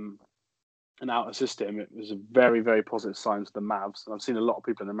 outbound him, and out assist him, it was a very, very positive sign to the Mavs. And I've seen a lot of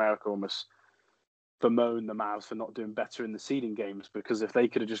people in America almost bemoan the Mavs for not doing better in the seeding games, because if they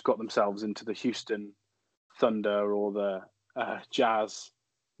could have just got themselves into the Houston Thunder or the Jazz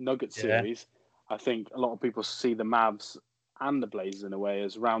Nuggets series, I think a lot of people see the Mavs and the Blazers in a way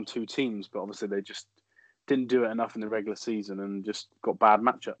as round 2 teams, but obviously they just didn't do it enough in the regular season and just got bad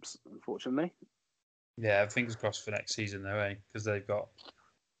matchups, unfortunately. Yeah, fingers crossed for next season though, because they've got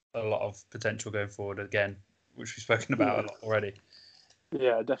a lot of potential going forward again, which we've spoken about a lot already.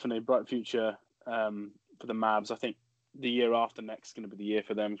 Yeah, definitely bright future for the Mavs. I think the year after next is going to be the year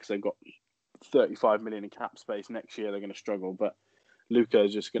for them because they've got 35 million in cap space. Next year they're going to struggle, but Luka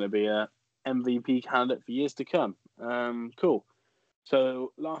is just going to be a MVP candidate for years to come. Cool.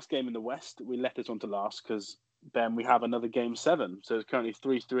 So last game in the West, we left this on to last because Ben, we have another game 7. So it's currently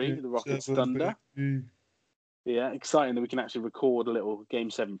 3-3. The Rockets Thunder. Yeah, exciting that we can actually record a little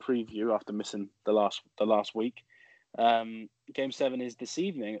Game 7 preview after missing the last week. Game 7 is this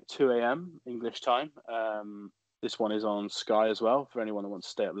evening at 2 a.m. English time. This one is on Sky as well for anyone who wants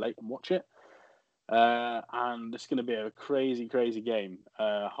to stay up late and watch it. And it's going to be a crazy, crazy game.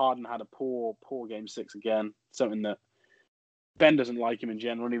 Harden had a poor Game 6 again, something that Ben doesn't like him in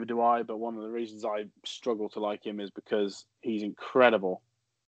general, neither do I, but one of the reasons I struggle to like him is because he's incredible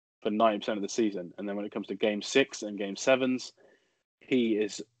for 90% of the season. And then when it comes to Game 6 and Game 7s, he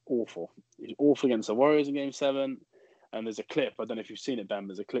is awful. He's awful against the Warriors in Game 7. And there's a clip, I don't know if you've seen it, Ben,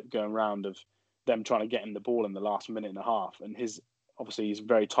 there's a clip going around of them trying to get him the ball in the last minute and a half. And obviously he's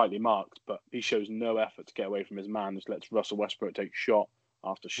very tightly marked, but he shows no effort to get away from his man. Just lets Russell Westbrook take shot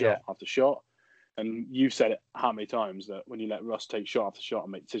after shot after shot. And you've said it how many times that when you let Russ take shot after shot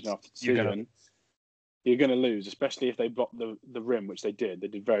and make decision after decision, you're going to lose, especially if they block the rim, which they did. They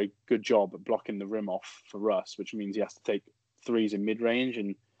did a very good job at blocking the rim off for Russ, which means he has to take threes in mid-range,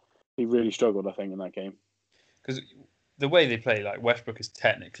 and he really struggled, I think, in that game. Because the way they play, like Westbrook is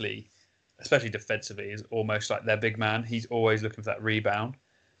technically, especially defensively, is almost like their big man. He's always looking for that rebound.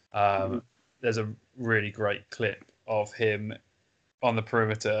 There's a really great clip of him on the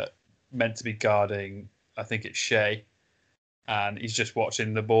perimeter, meant to be guarding, I think it's Shea, and he's just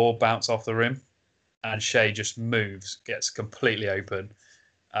watching the ball bounce off the rim, and Shea just moves, gets completely open.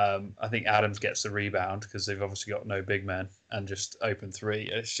 I think Adams gets the rebound because they've obviously got no big men, and just open three.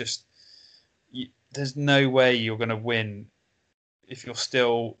 It's just, there's no way you're going to win if you're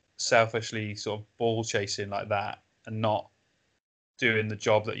still selfishly sort of ball chasing like that and not doing the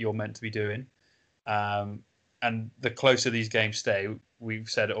job that you're meant to be doing. And the closer these games stay, we've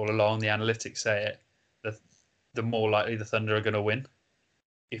said it all along, the analytics say it, the more likely the Thunder are going to win.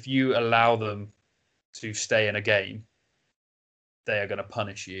 If you allow them to stay in a game, they are going to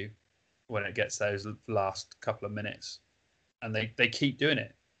punish you when it gets those last couple of minutes. And they keep doing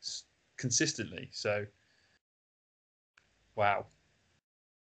it consistently. So, wow.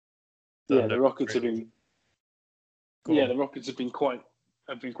 Thunder, the Rockets have been... Yeah, the Rockets have been quite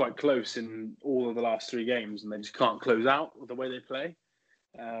close in all of the last 3 games, and they just can't close out with the way they play.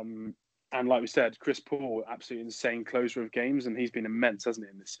 And like we said, Chris Paul, absolutely insane closer of games, and he's been immense, hasn't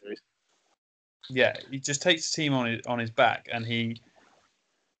he, in this series? Yeah, he just takes the team on his back, and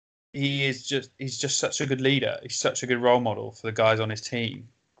he's just such a good leader. He's such a good role model for the guys on his team,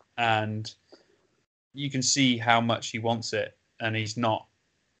 and you can see how much he wants it, and he's not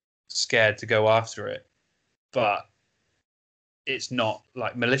scared to go after it. But it's not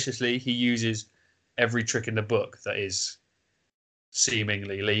like maliciously. He uses every trick in the book that is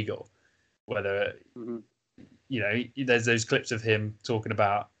seemingly legal. Whether there's those clips of him talking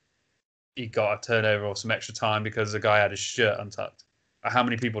about he got a turnover or some extra time because the guy had his shirt untucked. How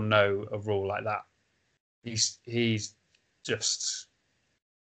many people know a rule like that? He's just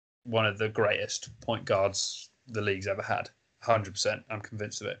one of the greatest point guards the league's ever had. 100%. I'm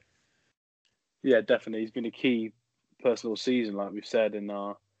convinced of it. Yeah, definitely. He's been a key personal season, like we've said in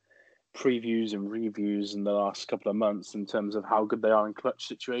our previews and reviews in the last couple of months, in terms of how good they are in clutch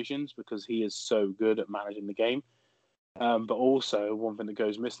situations, because he is so good at managing the game. But also, one thing that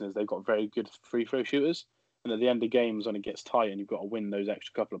goes missing is they've got very good free throw shooters. And at the end of games, when it gets tight and you've got to win those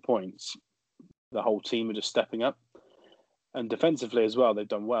extra couple of points, the whole team are just stepping up. And defensively as well, they've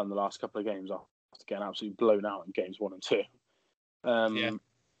done well in the last couple of games after getting absolutely blown out in games 1 and 2.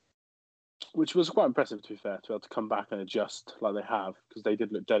 Which was quite impressive, to be fair, to be able to come back and adjust like they have, because they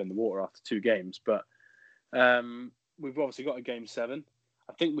did look dead in the water after 2 games. But we've obviously got a game 7.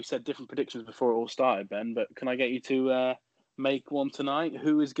 I think we said different predictions before it all started, Ben. But can I get you to make one tonight?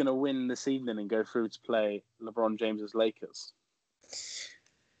 Who is going to win this evening and go through to play LeBron James's Lakers?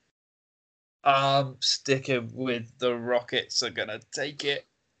 I'm sticking with the Rockets are going to take it.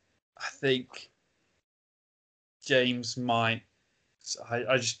 I think James might.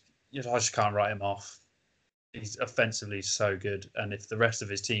 I just can't write him off. He's offensively so good, and if the rest of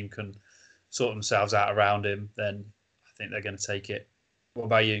his team can sort themselves out around him, then I think they're going to take it. What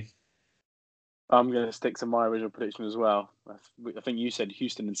about you? I'm going to stick to my original prediction as well. I think you said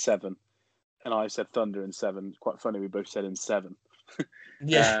Houston in 7, and I said Thunder in 7. It's quite funny. We both said in 7.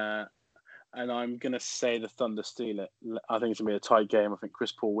 Yeah. And I'm going to say the Thunder steal it. I think it's going to be a tight game. I think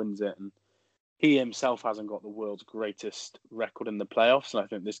Chris Paul wins it. And he himself hasn't got the world's greatest record in the playoffs. And I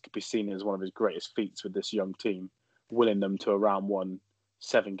think this could be seen as one of his greatest feats with this young team, willing them to a round 1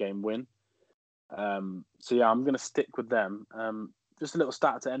 7-game win. So, yeah, I'm going to stick with them. Just a little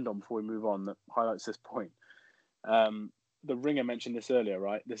stat to end on before we move on that highlights this point. The Ringer mentioned this earlier,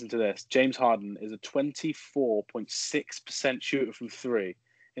 right? Listen to this. James Harden is a 24.6% shooter from 3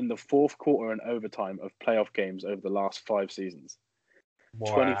 in the fourth quarter and overtime of playoff games over the last 5 seasons.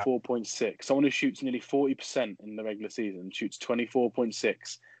 Wow. 24.6. Someone who shoots nearly 40% in the regular season shoots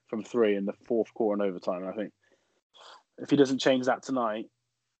 24.6 from 3 in the fourth quarter and overtime. And I think if he doesn't change that tonight,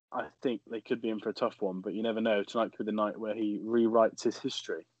 I think they could be in for a tough one. But you never know. Tonight could be the night where he rewrites his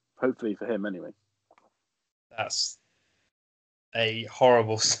history. Hopefully for him, anyway. That's a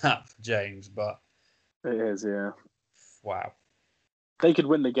horrible snap for James, but it is, yeah. Wow. They could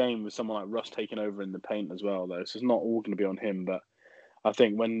win the game with someone like Russ taking over in the paint as well, though. So it's not all going to be on him. But I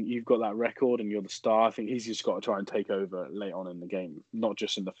think when you've got that record and you're the star, I think he's just got to try and take over late on in the game, not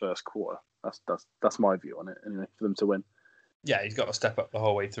just in the first quarter. That's my view on it, anyway, for them to win. Yeah, he's got to step up the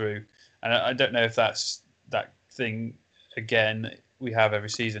whole way through. And I don't know if that's that thing, again, we have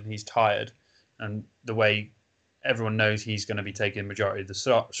every season. He's tired. And the way everyone knows he's going to be taking the majority of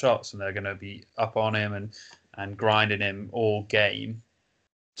the shots and they're going to be up on him and grinding him all game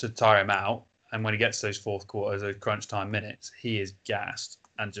to tire him out. And when he gets those fourth quarters, those crunch time minutes, he is gassed.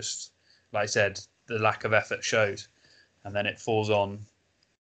 And just, like I said, the lack of effort shows. And then it falls on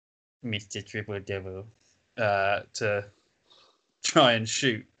Mr. Triple Devil to try and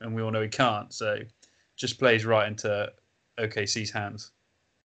shoot. And we all know he can't. So just plays right into OKC's hands.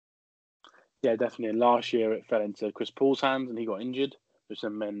 Yeah, definitely. And last year it fell into Chris Paul's hands and he got injured, which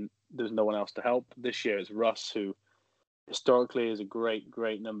then meant there's no one else to help. This year it's Russ, who historically is a great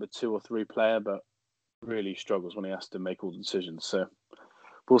number 2 or 3 player, but really struggles when he has to make all the decisions. So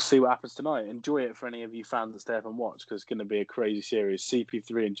we'll see what happens tonight. Enjoy it for any of you fans that stay up and watch, because it's going to be a crazy series.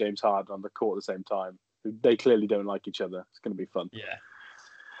 CP3 and James Harden on the court at the same time. They clearly don't like each other. It's going to be fun. Yeah.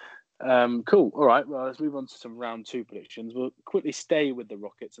 Cool. All right. Well, let's move on to some round 2 predictions. We'll quickly stay with the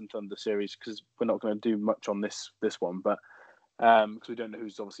Rockets and Thunder series because we're not going to do much on this one, but because we don't know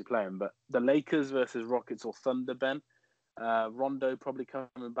who's obviously playing. But the Lakers versus Rockets or Thunder, Ben. Rondo probably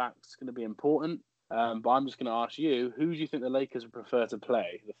coming back is going to be important. But I'm just going to ask you, who do you think the Lakers would prefer to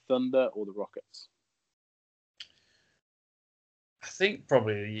play, the Thunder or the Rockets? I think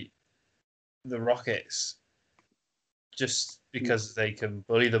probably the Rockets, just because they can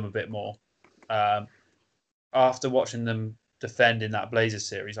bully them a bit more. After watching them defend in that Blazers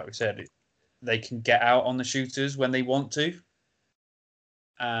series, like we said, they can get out on the shooters when they want to.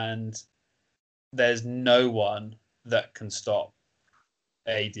 And there's no one that can stop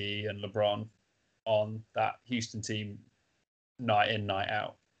AD and LeBron on that Houston team night in, night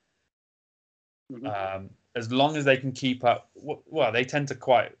out. Mm-hmm. As long as they can keep up, well, they tend to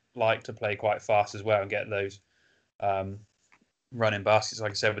quite like to play quite fast as well and get those running baskets,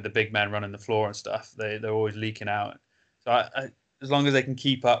 like I said, with the big men running the floor and stuff. They're always leaking out. So as long as they can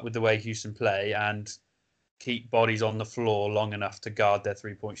keep up with the way Houston play and keep bodies on the floor long enough to guard their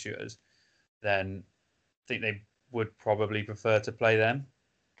 3-point shooters, then I think they would probably prefer to play them.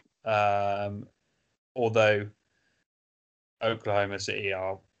 Although Oklahoma City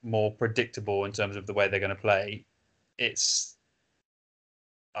are more predictable in terms of the way they're going to play, I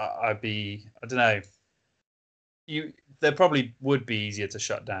don't know. They probably would be easier to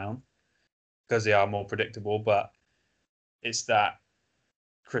shut down because they are more predictable, but it's that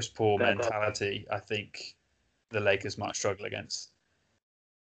Chris Paul mentality I think the Lakers might struggle against.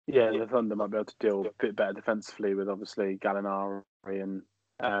 Yeah, the Thunder might be able to deal a bit better defensively with obviously Gallinari and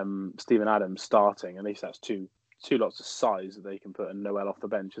Steven Adams starting. At least that's two lots of size that they can put and Noel off the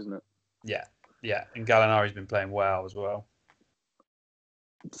bench, isn't it? Yeah. And Gallinari's been playing well as well.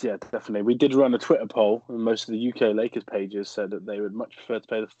 Yeah, definitely. We did run a Twitter poll, and most of the UK Lakers pages said that they would much prefer to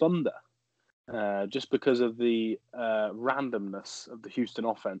play the Thunder. just because of the randomness of the Houston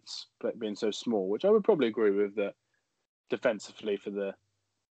offense being so small, which I would probably agree with. That defensively for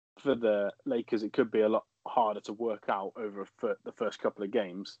the Lakers, it could be a lot harder to work out over the first couple of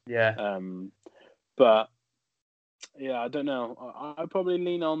games. Yeah. But yeah, I don't know. I probably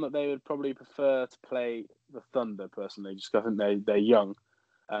lean on that they would probably prefer to play the Thunder personally, just because I think they're young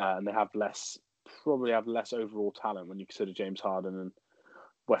and they probably have less overall talent when you consider James Harden and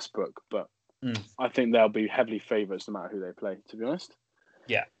Westbrook. But I think they'll be heavily favourites no matter who they play, to be honest.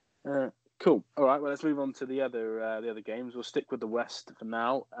 Yeah. Cool. All right. Well, let's move on to the other games. We'll stick with the West for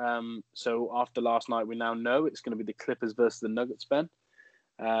now. So after last night, we now know it's going to be the Clippers versus the Nuggets, Ben.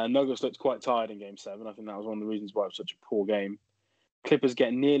 Nuggets looked quite tired in Game 7. I think that was one of the reasons why it was such a poor game. Clippers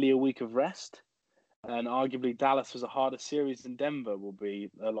get nearly a week of rest. And arguably Dallas was a harder series than Denver will be,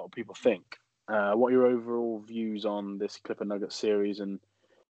 a lot of people think. What are your overall views on this Clipper Nuggets series, and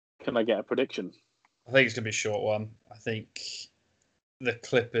can I get a prediction? I think it's going to be a short one. I think the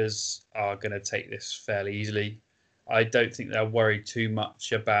Clippers are going to take this fairly easily. I don't think they'll worry too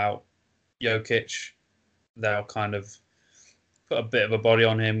much about Jokic. They'll kind of put a bit of a body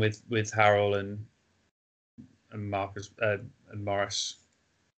on him with Harrell and Marcus and Morris.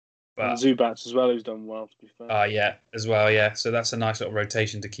 But, and Zubac as well, who's done well, to be fair. Yeah, as well, yeah. So that's a nice little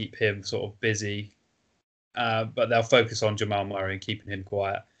rotation to keep him sort of busy. But they'll focus on Jamal Murray and keeping him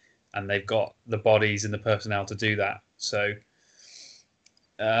quiet. And they've got the bodies and the personnel to do that. So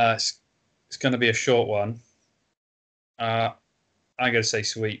it's going to be a short one. I'm going to say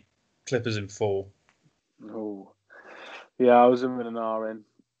sweep. Clippers in 4. Oh, yeah, I was in with an R in.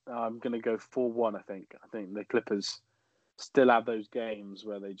 I'm going to go 4-1, I think. I think the Clippers still have those games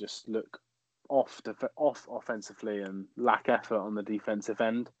where they just look off offensively and lack effort on the defensive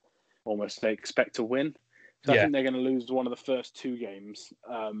end. Almost they expect to win. So I think they're going to lose one of the first 2 games.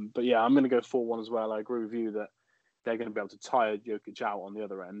 But yeah, I'm going to go 4-1 as well. I agree with you that they're going to be able to tire Jokic out on the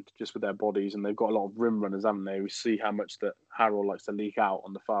other end just with their bodies. And they've got a lot of rim runners, haven't they? We see how much that Harrell likes to leak out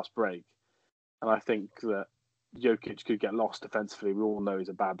on the fast break. And I think that Jokic could get lost defensively. We all know he's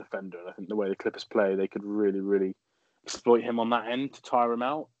a bad defender. And I think the way the Clippers play, they could really, really exploit him on that end to tire him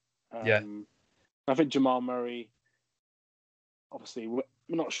out. I think Jamal Murray, obviously, we're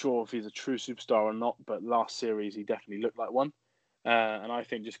not sure if he's a true superstar or not, but last series he definitely looked like one. And I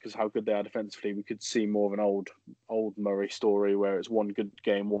think just because how good they are defensively, we could see more of an old Murray story where it's one good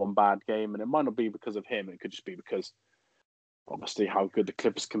game, one bad game. And it might not be because of him. It could just be because, obviously, how good the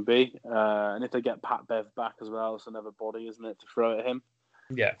Clippers can be. And if they get Pat Bev back as well, it's another body, isn't it, to throw at him?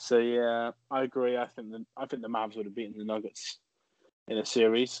 Yeah. So yeah, I agree. I think the Mavs would have beaten the Nuggets in a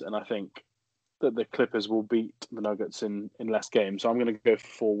series, and I think that the Clippers will beat the Nuggets in less games. So I'm going to go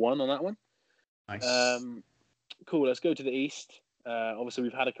 4-1 on that one. Nice. Cool. Let's go to the East. Obviously,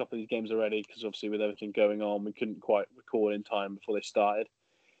 we've had a couple of these games already because obviously with everything going on, we couldn't quite record in time before they started.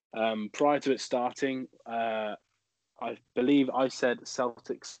 Prior to it starting, I believe I said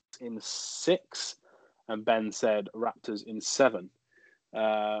Celtics in 6, and Ben said Raptors in 7.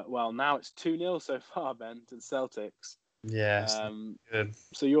 Well, now it's 2-0 so far, Ben, to the Celtics. Yeah, good.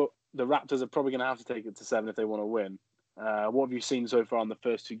 So the Raptors are probably going to have to take it to 7 if they want to win. What have you seen so far in the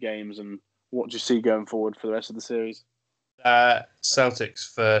first 2 games, and what do you see going forward for the rest of the series?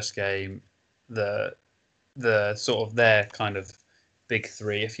 Celtics first game, the sort of their kind of big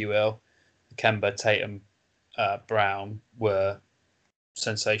 3, if you will, Kemba, Tatum, Brown were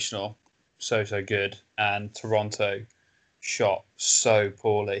sensational, so good, and Toronto shot so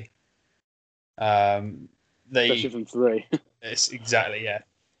poorly. Especially from 3. It's exactly, yeah.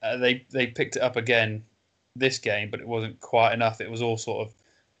 They picked it up again this game, but it wasn't quite enough. It was all sort of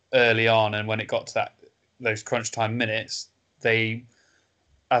early on, and when it got to those crunch time minutes, they,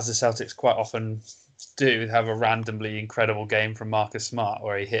 as the Celtics quite often do, have a randomly incredible game from Marcus Smart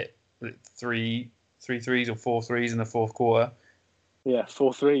where he hit 3 threes or 4 threes in the fourth quarter. Yeah,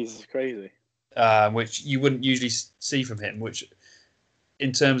 4 threes is crazy. Which you wouldn't usually see from him, which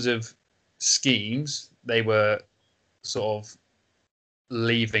in terms of schemes, they were sort of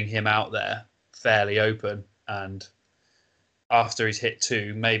leaving him out there fairly open, and after he's hit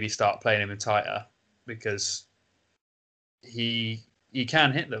 2, maybe start playing him tighter because he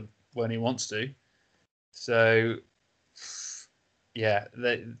can hit them when he wants to. So yeah,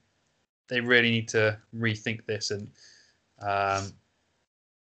 they really need to rethink this, and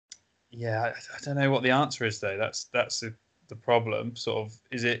yeah, I don't know what the answer is though. That's the problem. Sort of,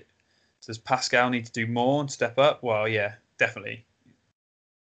 does Pascal need to do more and step up? Well, yeah, definitely.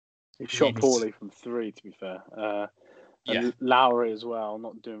 He shot poorly from 3, to be fair. And Lowry as well,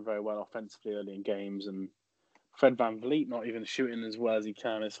 not doing very well offensively early in games, and Fred VanVleet not even shooting as well as he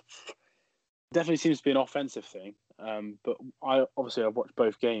can. definitely seems to be an offensive thing. But I've watched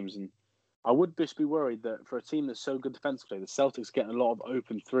both games, and I would just be worried that for a team that's so good defensively, the Celtics getting a lot of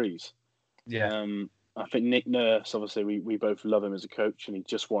open threes. Yeah. I think Nick Nurse, obviously, we both love him as a coach, and he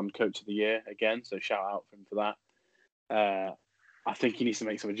just won Coach of the Year again. So shout out for him for that. I think he needs to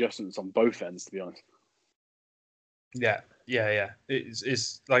make some adjustments on both ends, to be honest. Yeah.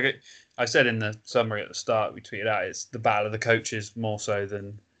 It's like I said in the summary at the start, we tweeted out, it's the battle of the coaches more so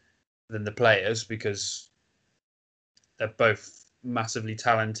than the players, because they're both massively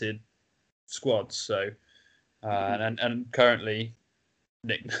talented squads. So, and currently,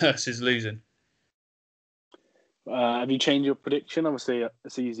 Nick Nurse is losing. Have you changed your prediction? Obviously,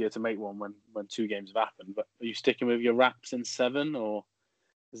 it's easier to make one when two games have happened. But are you sticking with your Raps in 7, or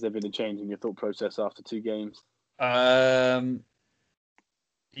has there been a change in your thought process after 2 games? Yeah,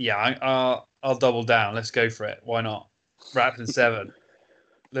 I'll double down. Let's go for it. Why not? Raps in 7.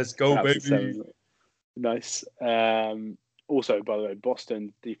 Let's go, Raps baby. in 7. Nice. Also, by the way,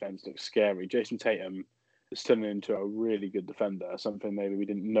 Boston defense looks scary. Jason Tatum is turning into a really good defender, something maybe we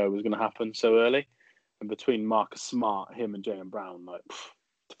didn't know was going to happen so early. And between Marcus Smart, him, and Jaylen Brown,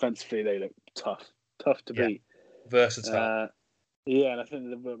 defensively, they look tough to beat. Versatile. And I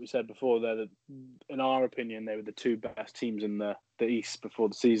think what we said before, in our opinion, they were the 2 best teams in the East before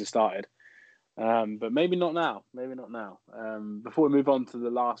the season started. But maybe not now. Before we move on to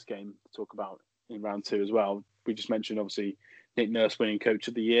the last game to talk about in round 2 as well, we just mentioned, obviously, Nick Nurse winning Coach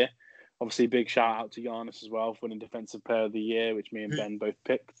of the Year. Obviously, big shout out to Giannis as well for winning Defensive Player of the Year, which me and Ben both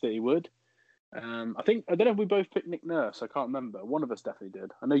picked that he would. I don't know if we both picked Nick Nurse. I can't remember. One of us definitely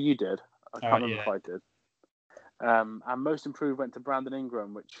did. I know you did. I can't remember if I did. And most improved went to Brandon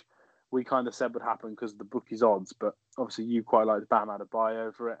Ingram, which we kind of said would happen because of the bookies odds. But obviously, you quite liked Bam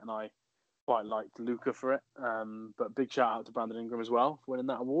Adebayo for it, and I quite liked Luka for it. But big shout out to Brandon Ingram as well for winning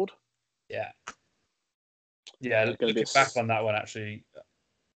that award. Yeah. Looking back on that one, actually,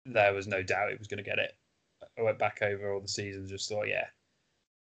 there was no doubt he was going to get it. I went back over all the seasons, just thought,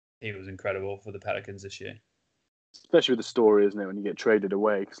 he was incredible for the Pelicans this year. Especially with the story, isn't it? When you get traded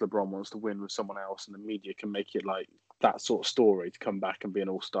away because LeBron wants to win with someone else, and the media can make it like that sort of story to come back and be an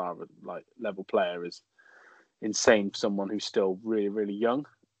all-star like level player is insane for someone who's still really, really young.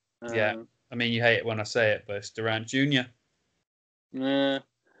 I mean, you hate it when I say it, but it's Durant Jr. Yeah.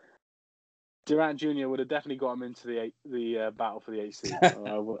 Durant Jr. would have definitely got him into the battle for the 8th seed.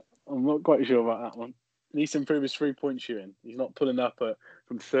 I'm not quite sure about that one. He needs to improve his 3-point shooting. He's not pulling up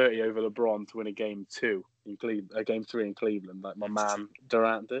from 30 over LeBron to win a game 2 in game 3 in Cleveland, like my man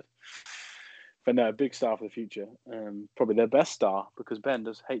Durant did. But no, big star for the future. Probably their best star, because Ben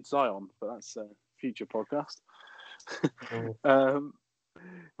does hate Zion, but that's a future podcast.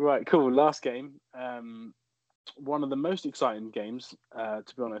 Right, cool. Last game. One of the most exciting games, to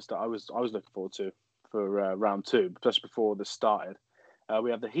be honest, that I was looking forward to for round 2, especially before this started. We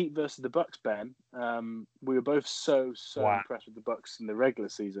have the Heat versus the Bucks, Ben. We were both so impressed with the Bucks in the regular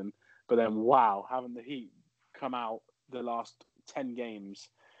season, but then haven't the Heat come out the last 10 games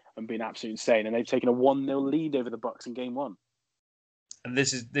and been absolutely insane, and they've taken a 1-0 lead over the Bucks in game 1. And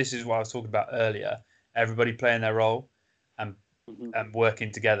this is what I was talking about earlier. Everybody playing their role and working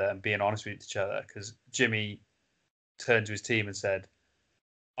together and being honest with each other, because Jimmy turned to his team and said,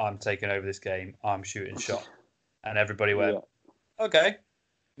 I'm taking over this game, I'm shooting shot. And everybody went, okay,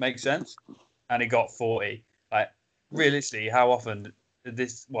 makes sense. And he got 40. Like, realistically, how often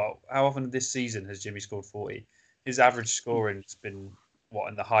this season has Jimmy scored 40? His average scoring's been,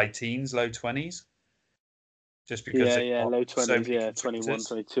 in the high teens, low 20s? Just because low 20s, so 21,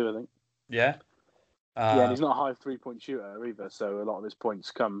 22, I think. Yeah. And he's not a high 3-point shooter either, so a lot of his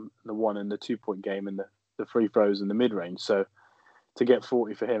points come in the 1 and the 2-point game and the free throws in the mid-range. So to get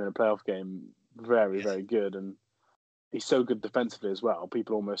 40 for him in a playoff game, very, very good. And he's so good defensively as well.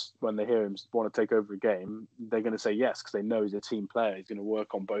 People almost, when they hear him want to take over a game, they're going to say yes because they know he's a team player. He's going to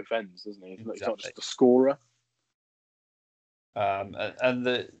work on both ends, isn't he? Exactly. He's not just a scorer. And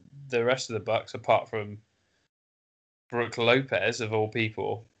the rest of the Bucks, apart from Brook Lopez, of all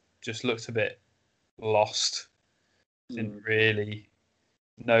people, just looked a bit lost. Didn't really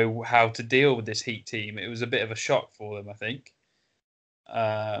know how to deal with this Heat team. It was a bit of a shock for them, I think.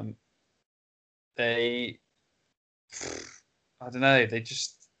 I don't know. They're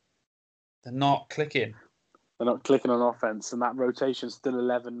not clicking. They're not clicking on offense, and that rotation's still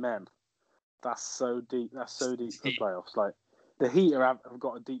 11 men. That's so deep. That's so deep for the playoffs. Like the Heat have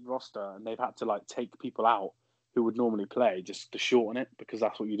got a deep roster, and they've had to like take people out who would normally play just to shorten it, because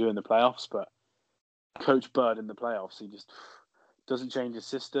that's what you do in the playoffs. But Coach Bud in the playoffs, he just doesn't change his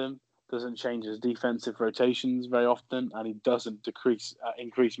system, doesn't change his defensive rotations very often, and he doesn't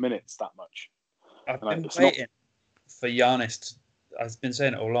increase minutes that much. I've been waiting for Giannis. I've been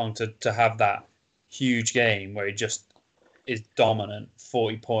saying it all along to have that huge game where he just is dominant,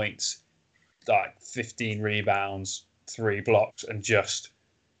 40 points, like 15 rebounds, 3 blocks, and just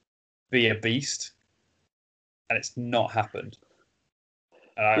be a beast. And it's not happened.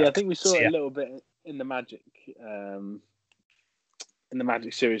 I think we saw it a little bit in the Magic,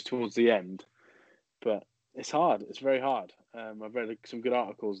 series towards the end, but it's hard. It's very hard. I've read some good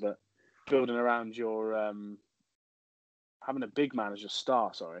articles that building around your having a big man as your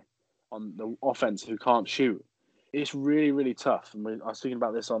star, on the offense who can't shoot, it's really, really tough. And I was speaking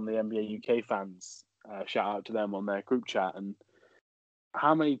about this on the NBA UK fans. Shout out to them on their group chat. And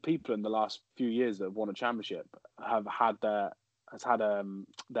how many people in the last few years that have won a championship have had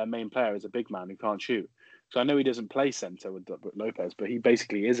their main player as a big man who can't shoot? So I know he doesn't play center with Brook Lopez, but he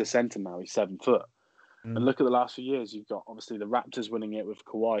basically is a center now. He's 7 foot. And look at the last few years. You've got obviously the Raptors winning it with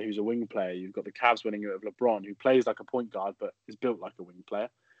Kawhi, who's a wing player. You've got the Cavs winning it with LeBron, who plays like a point guard but is built like a wing player.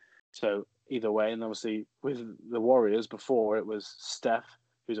 So either way, and obviously with the Warriors before, it was Steph,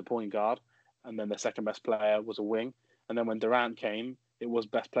 who's a point guard, and then their second best player was a wing. And then when Durant came, it was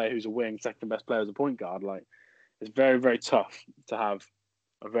best player who's a wing, second best player as a point guard. Like, it's very, very tough to have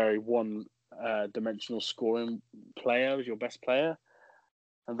a very one-dimensional scoring player as your best player.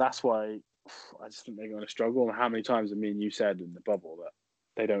 And that's why I just think they're going to struggle. And how many times have me and you said in the bubble that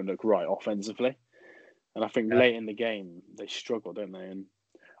they don't look right offensively? And I think late in the game, they struggle, don't they? And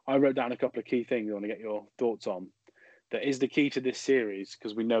I wrote down a couple of key things I want to get your thoughts on. That is the key to this series,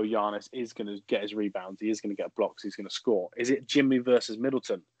 because we know Giannis is going to get his rebounds. He is going to get blocks. He's going to score. Is it Jimmy versus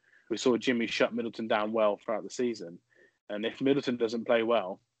Middleton? We saw Jimmy shut Middleton down well throughout the season. And if Middleton doesn't play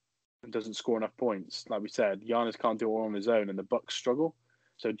well and doesn't score enough points, like we said, Giannis can't do it all on his own and the Bucks struggle.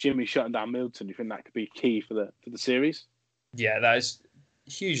 So Jimmy shutting down Middleton, do you think that could be key for the series? Yeah, that is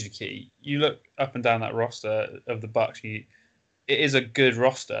hugely key. You look up and down that roster of the Bucks, it is a good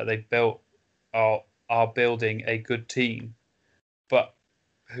roster. They've built are building a good team, but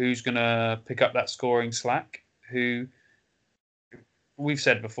who's going to pick up that scoring slack? Who we've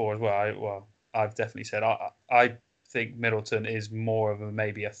said before as well. I've definitely said I think Middleton is more of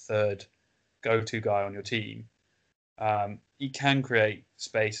maybe a third go-to guy on your team. He can create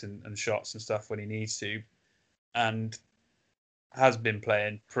space and shots and stuff when he needs to, and has been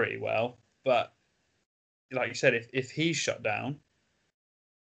playing pretty well. But like you said, if he's shut down,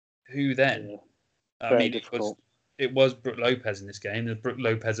 who then? Yeah. I mean, it was Brook Lopez in this game. The Brook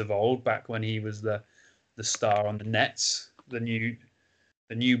Lopez of old, back when he was the star on the Nets, the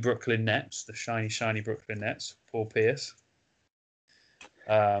new Brooklyn Nets, the shiny Brooklyn Nets. Paul Pierce.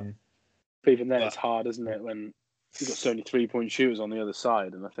 But even then, it's hard, isn't it, when you've got so many 3-point shooters on the other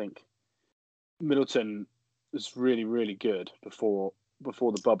side? And I think Middleton was really, really good before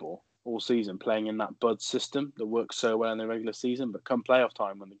the bubble all season, playing in that Bud system that works so well in the regular season. But come playoff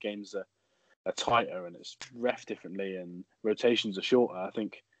time, when the games are tighter and it's ref differently and rotations are shorter, I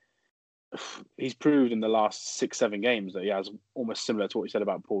think he's proved in the last 6-7 games that he has almost similar to what he said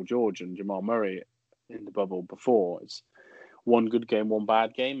about Paul George and Jamal Murray in the bubble before. It's one good game, one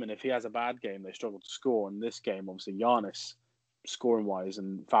bad game, and if he has a bad game, they struggle to score. And this game, obviously, Giannis, scoring wise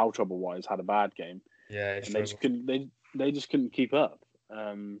and foul trouble wise, had a bad game. Yeah, and they just couldn't keep up.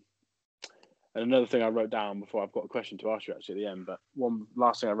 And another thing I wrote down before, I've got a question to ask you actually at the end, but one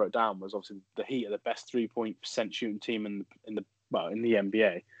last thing I wrote down was obviously the Heat are the best 3-point % shooting team in the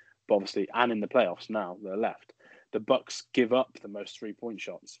NBA, but obviously, and in the playoffs now they're left. The Bucks give up the most 3-point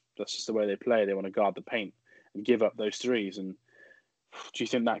shots. That's just the way they play. They want to guard the paint and give up those threes. And do you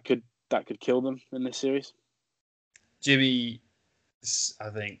think that could kill them in this series? Jimmy, I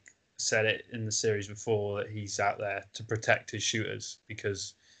think, said it in the series before that he's out there to protect his shooters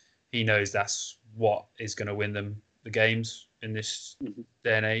because he knows that's what is going to win them the games in this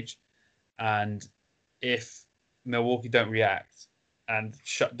day and age. And if Milwaukee don't react and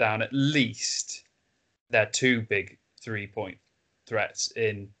shut down at least their 2 big 3-point threats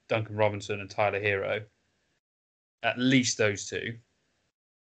in Duncan Robinson and Tyler Hero, at least those 2,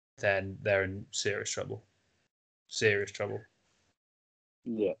 then they're in serious trouble. Serious trouble.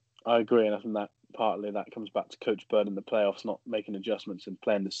 Yeah, I agree. And I think that partly that comes back to Coach Bird in the playoffs, not making adjustments and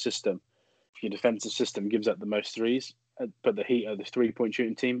playing the system. If your defensive system gives up the most threes, but the Heat are the 3-point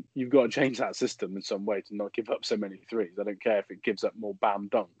shooting team, you've got to change that system in some way to not give up so many threes. I don't care if it gives up more bam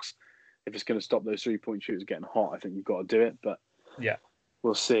dunks. If it's going to stop those 3-point shooters getting hot, I think you've got to do it. But yeah,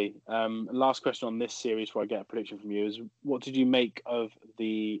 we'll see. Last question on this series before I get a prediction from you is, what did you make of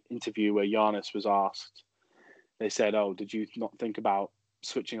the interview where Giannis was asked? They said, did you not think about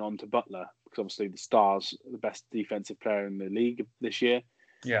switching on to Butler? Because obviously the Stars are the best defensive player in the league this year.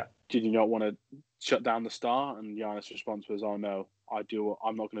 Yeah. Did you not want to shut down the star, and Giannis' response was, "Oh no,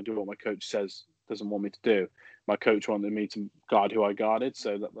 I'm not going to do what my coach says doesn't want me to do. My coach wanted me to guard who I guarded,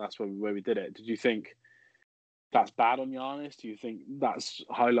 so that's where we did it." Did you think that's bad on Giannis? Do you think that's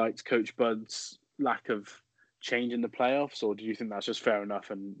highlights Coach Bud's lack of change in the playoffs, or do you think that's just fair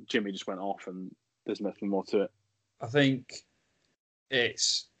enough and Jimmy just went off and there's nothing more to it? I think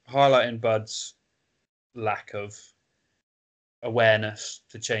it's highlighting Bud's lack of awareness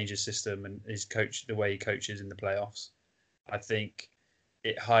to change his system and the way he coaches in the playoffs. I think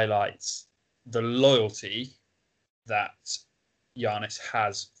it highlights the loyalty that Giannis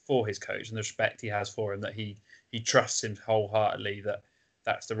has for his coach and the respect he has for him, that he trusts him wholeheartedly that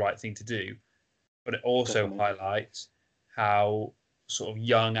that's the right thing to do. But it also highlights how sort of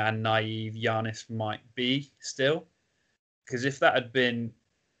young and naive Giannis might be still. Because if that had been,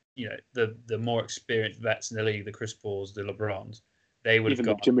 the more experienced vets in the league, the Chris Pauls, the LeBrons, they would have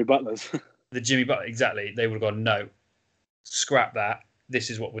gone. The Jimmy Butlers. The Jimmy Butler, exactly. They would have gone, no, scrap that.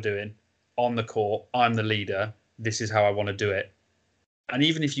 This is what we're doing. On the court, I'm the leader. This is how I want to do it. And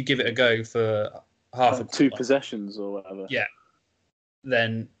even if you give it a go for half two possessions or whatever. Yeah.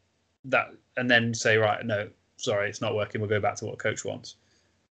 Then say, right, no, sorry, it's not working. We'll go back to what coach wants.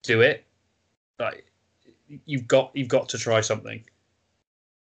 Do it. Like, you've got to try something.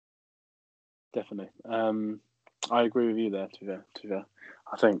 Definitely. I agree with you there, to be fair.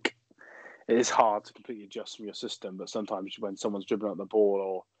 I think it is hard to completely adjust from your system, but sometimes when someone's dribbling up the ball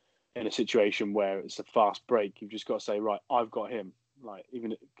or in a situation where it's a fast break, you've just got to say, right, I've got him. Like,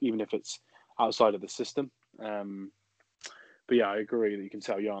 even if it's outside of the system. But yeah, I agree that you can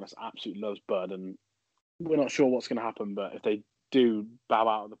tell Giannis absolutely loves Bud, and we're not sure what's going to happen, but if they do bow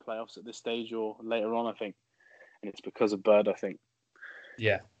out of the playoffs at this stage or later on, I think, and it's because of Bud, I think.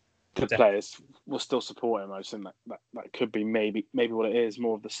 Yeah. The players will still support him. I just think that could be maybe what it is,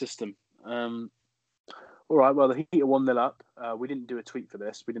 more of the system. All right, well, the Heat are 1-0 up. We didn't do a tweet for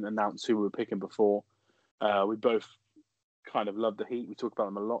this. We didn't announce who we were picking before. We both kind of love the Heat. We talk about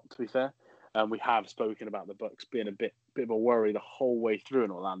them a lot, to be fair. We have spoken about the Bucks being a bit of a worry the whole way through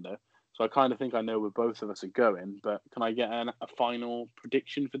in Orlando. So I kind of think I know where both of us are going. But can I get a final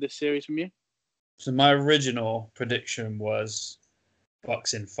prediction for this series from you? So my original prediction was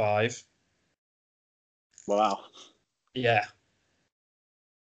Bucks in 5. Wow. Yeah.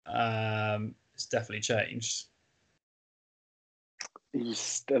 It's definitely changed.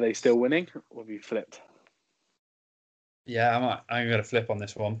 Are they still winning, or have you flipped? Yeah, I'm going to flip on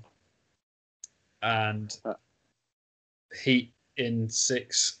this one. And Heat in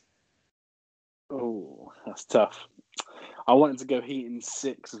 6. Oh, that's tough. I wanted to go Heat in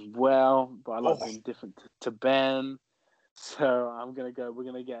 6 as well, but I like being different to Ben. So we're going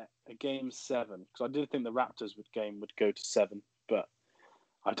to get a game 7. Because I did think the Raptors would go to 7, but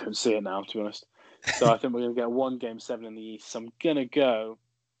I don't see it now, to be honest. So I think we're going to get one game 7 in the East. So I'm going to go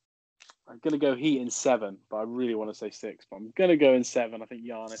Heat in 7, but I really want to say 6. But I'm going to go in 7. I think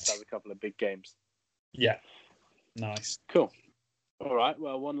Giannis has a couple of big games. Yeah. Nice. Cool. All right.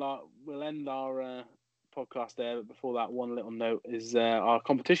 Well, we'll end our podcast there. But before that, one little note is our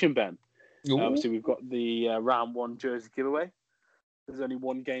competition, Ben. Obviously, we've got the round 1 jersey giveaway. There's only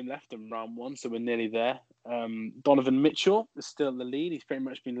one game left in round 1, so we're nearly there. Donovan Mitchell is still in the lead. He's pretty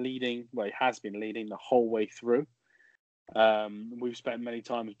much been leading. Well, he has been leading the whole way through. We've spent many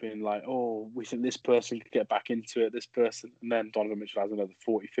times being like, oh, we think this person could get back into it, this person. And then Donovan Mitchell has another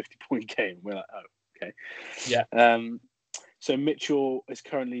 40, 50-point game. We're like, oh, okay. Yeah. So Mitchell is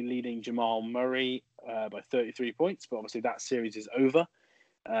currently leading Jamal Murray by 33 points, but obviously that series is over.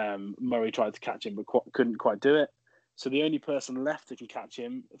 Murray tried to catch him, but couldn't quite do it. So the only person left that can catch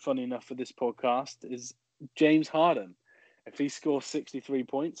him, funny enough for this podcast, is James Harden. If he scores 63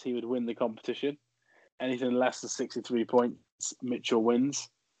 points, he would win the competition. Anything less than 63 points, Mitchell wins.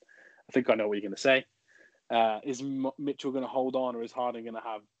 I think I know what you're going to say. Is Mitchell going to hold on, or is Harden going to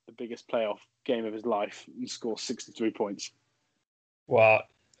have the biggest playoff game of his life and score 63 points? Well,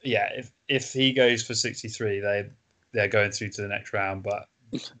 yeah, if he goes for 63, they're going through to the next round, but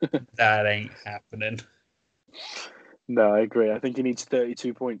that ain't happening. No, I agree. I think he needs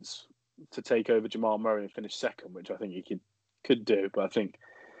 32 points to take over Jamal Murray and finish second, which I think he could do. But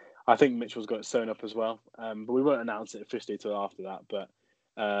I think Mitchell's got it sewn up as well. But we won't announce it officially until after that. But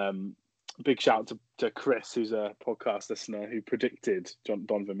big shout out to Chris, who's a podcast listener, who predicted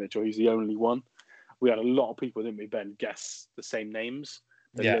Donovan Mitchell. He's the only one. We had a lot of people, didn't we, Ben, guess the same names.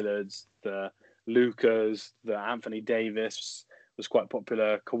 The Lillards, the Lucas, the Anthony Davis was quite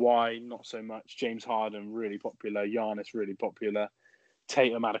popular. Kawhi, not so much. James Harden, really popular. Giannis, really popular.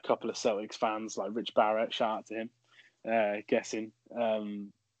 Tatum had a couple of Celtics fans, like Rich Barrett, shout out to him, guessing.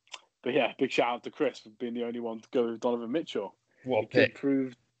 But yeah, big shout out to Chris for being the only one to go with Donovan Mitchell. What a He pick.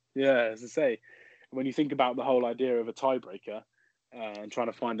 proved, as I say, when you think about the whole idea of a tiebreaker and trying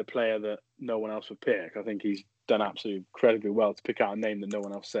to find a player that no one else would pick, I think he's done absolutely incredibly well to pick out a name that no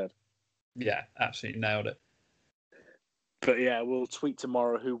one else said. Yeah, absolutely nailed it. But yeah, we'll tweet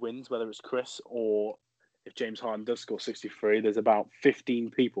tomorrow who wins, whether it's Chris or if James Harden does score 63. There's about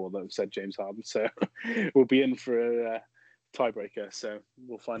 15 people that have said James Harden, so we'll be in for a tiebreaker. So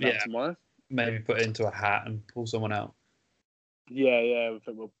we'll find out tomorrow. Maybe put it into a hat and pull someone out. Yeah.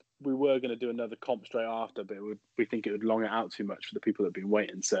 We were going to do another comp straight after, but we think it would long it out too much for the people that have been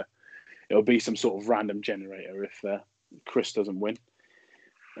waiting. So it'll be some sort of random generator if Chris doesn't win.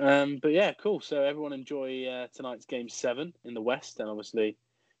 But yeah, cool. So everyone enjoy tonight's Game 7 in the West, and obviously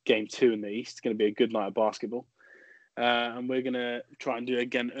Game 2 in the East. It's going to be a good night of basketball. And we're going to try and do it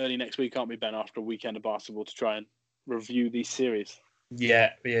again early next week, aren't we, Ben, after a weekend of basketball to try and review these series. Yeah.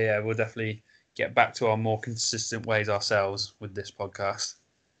 We'll definitely get back to our more consistent ways ourselves with this podcast.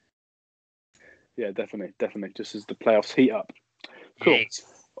 Yeah, definitely. Just as the playoffs heat up. Cool. Yes.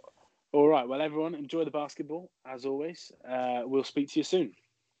 All right. Well, everyone, enjoy the basketball, as always. We'll speak to you soon.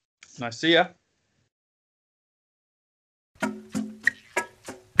 Nice to see ya.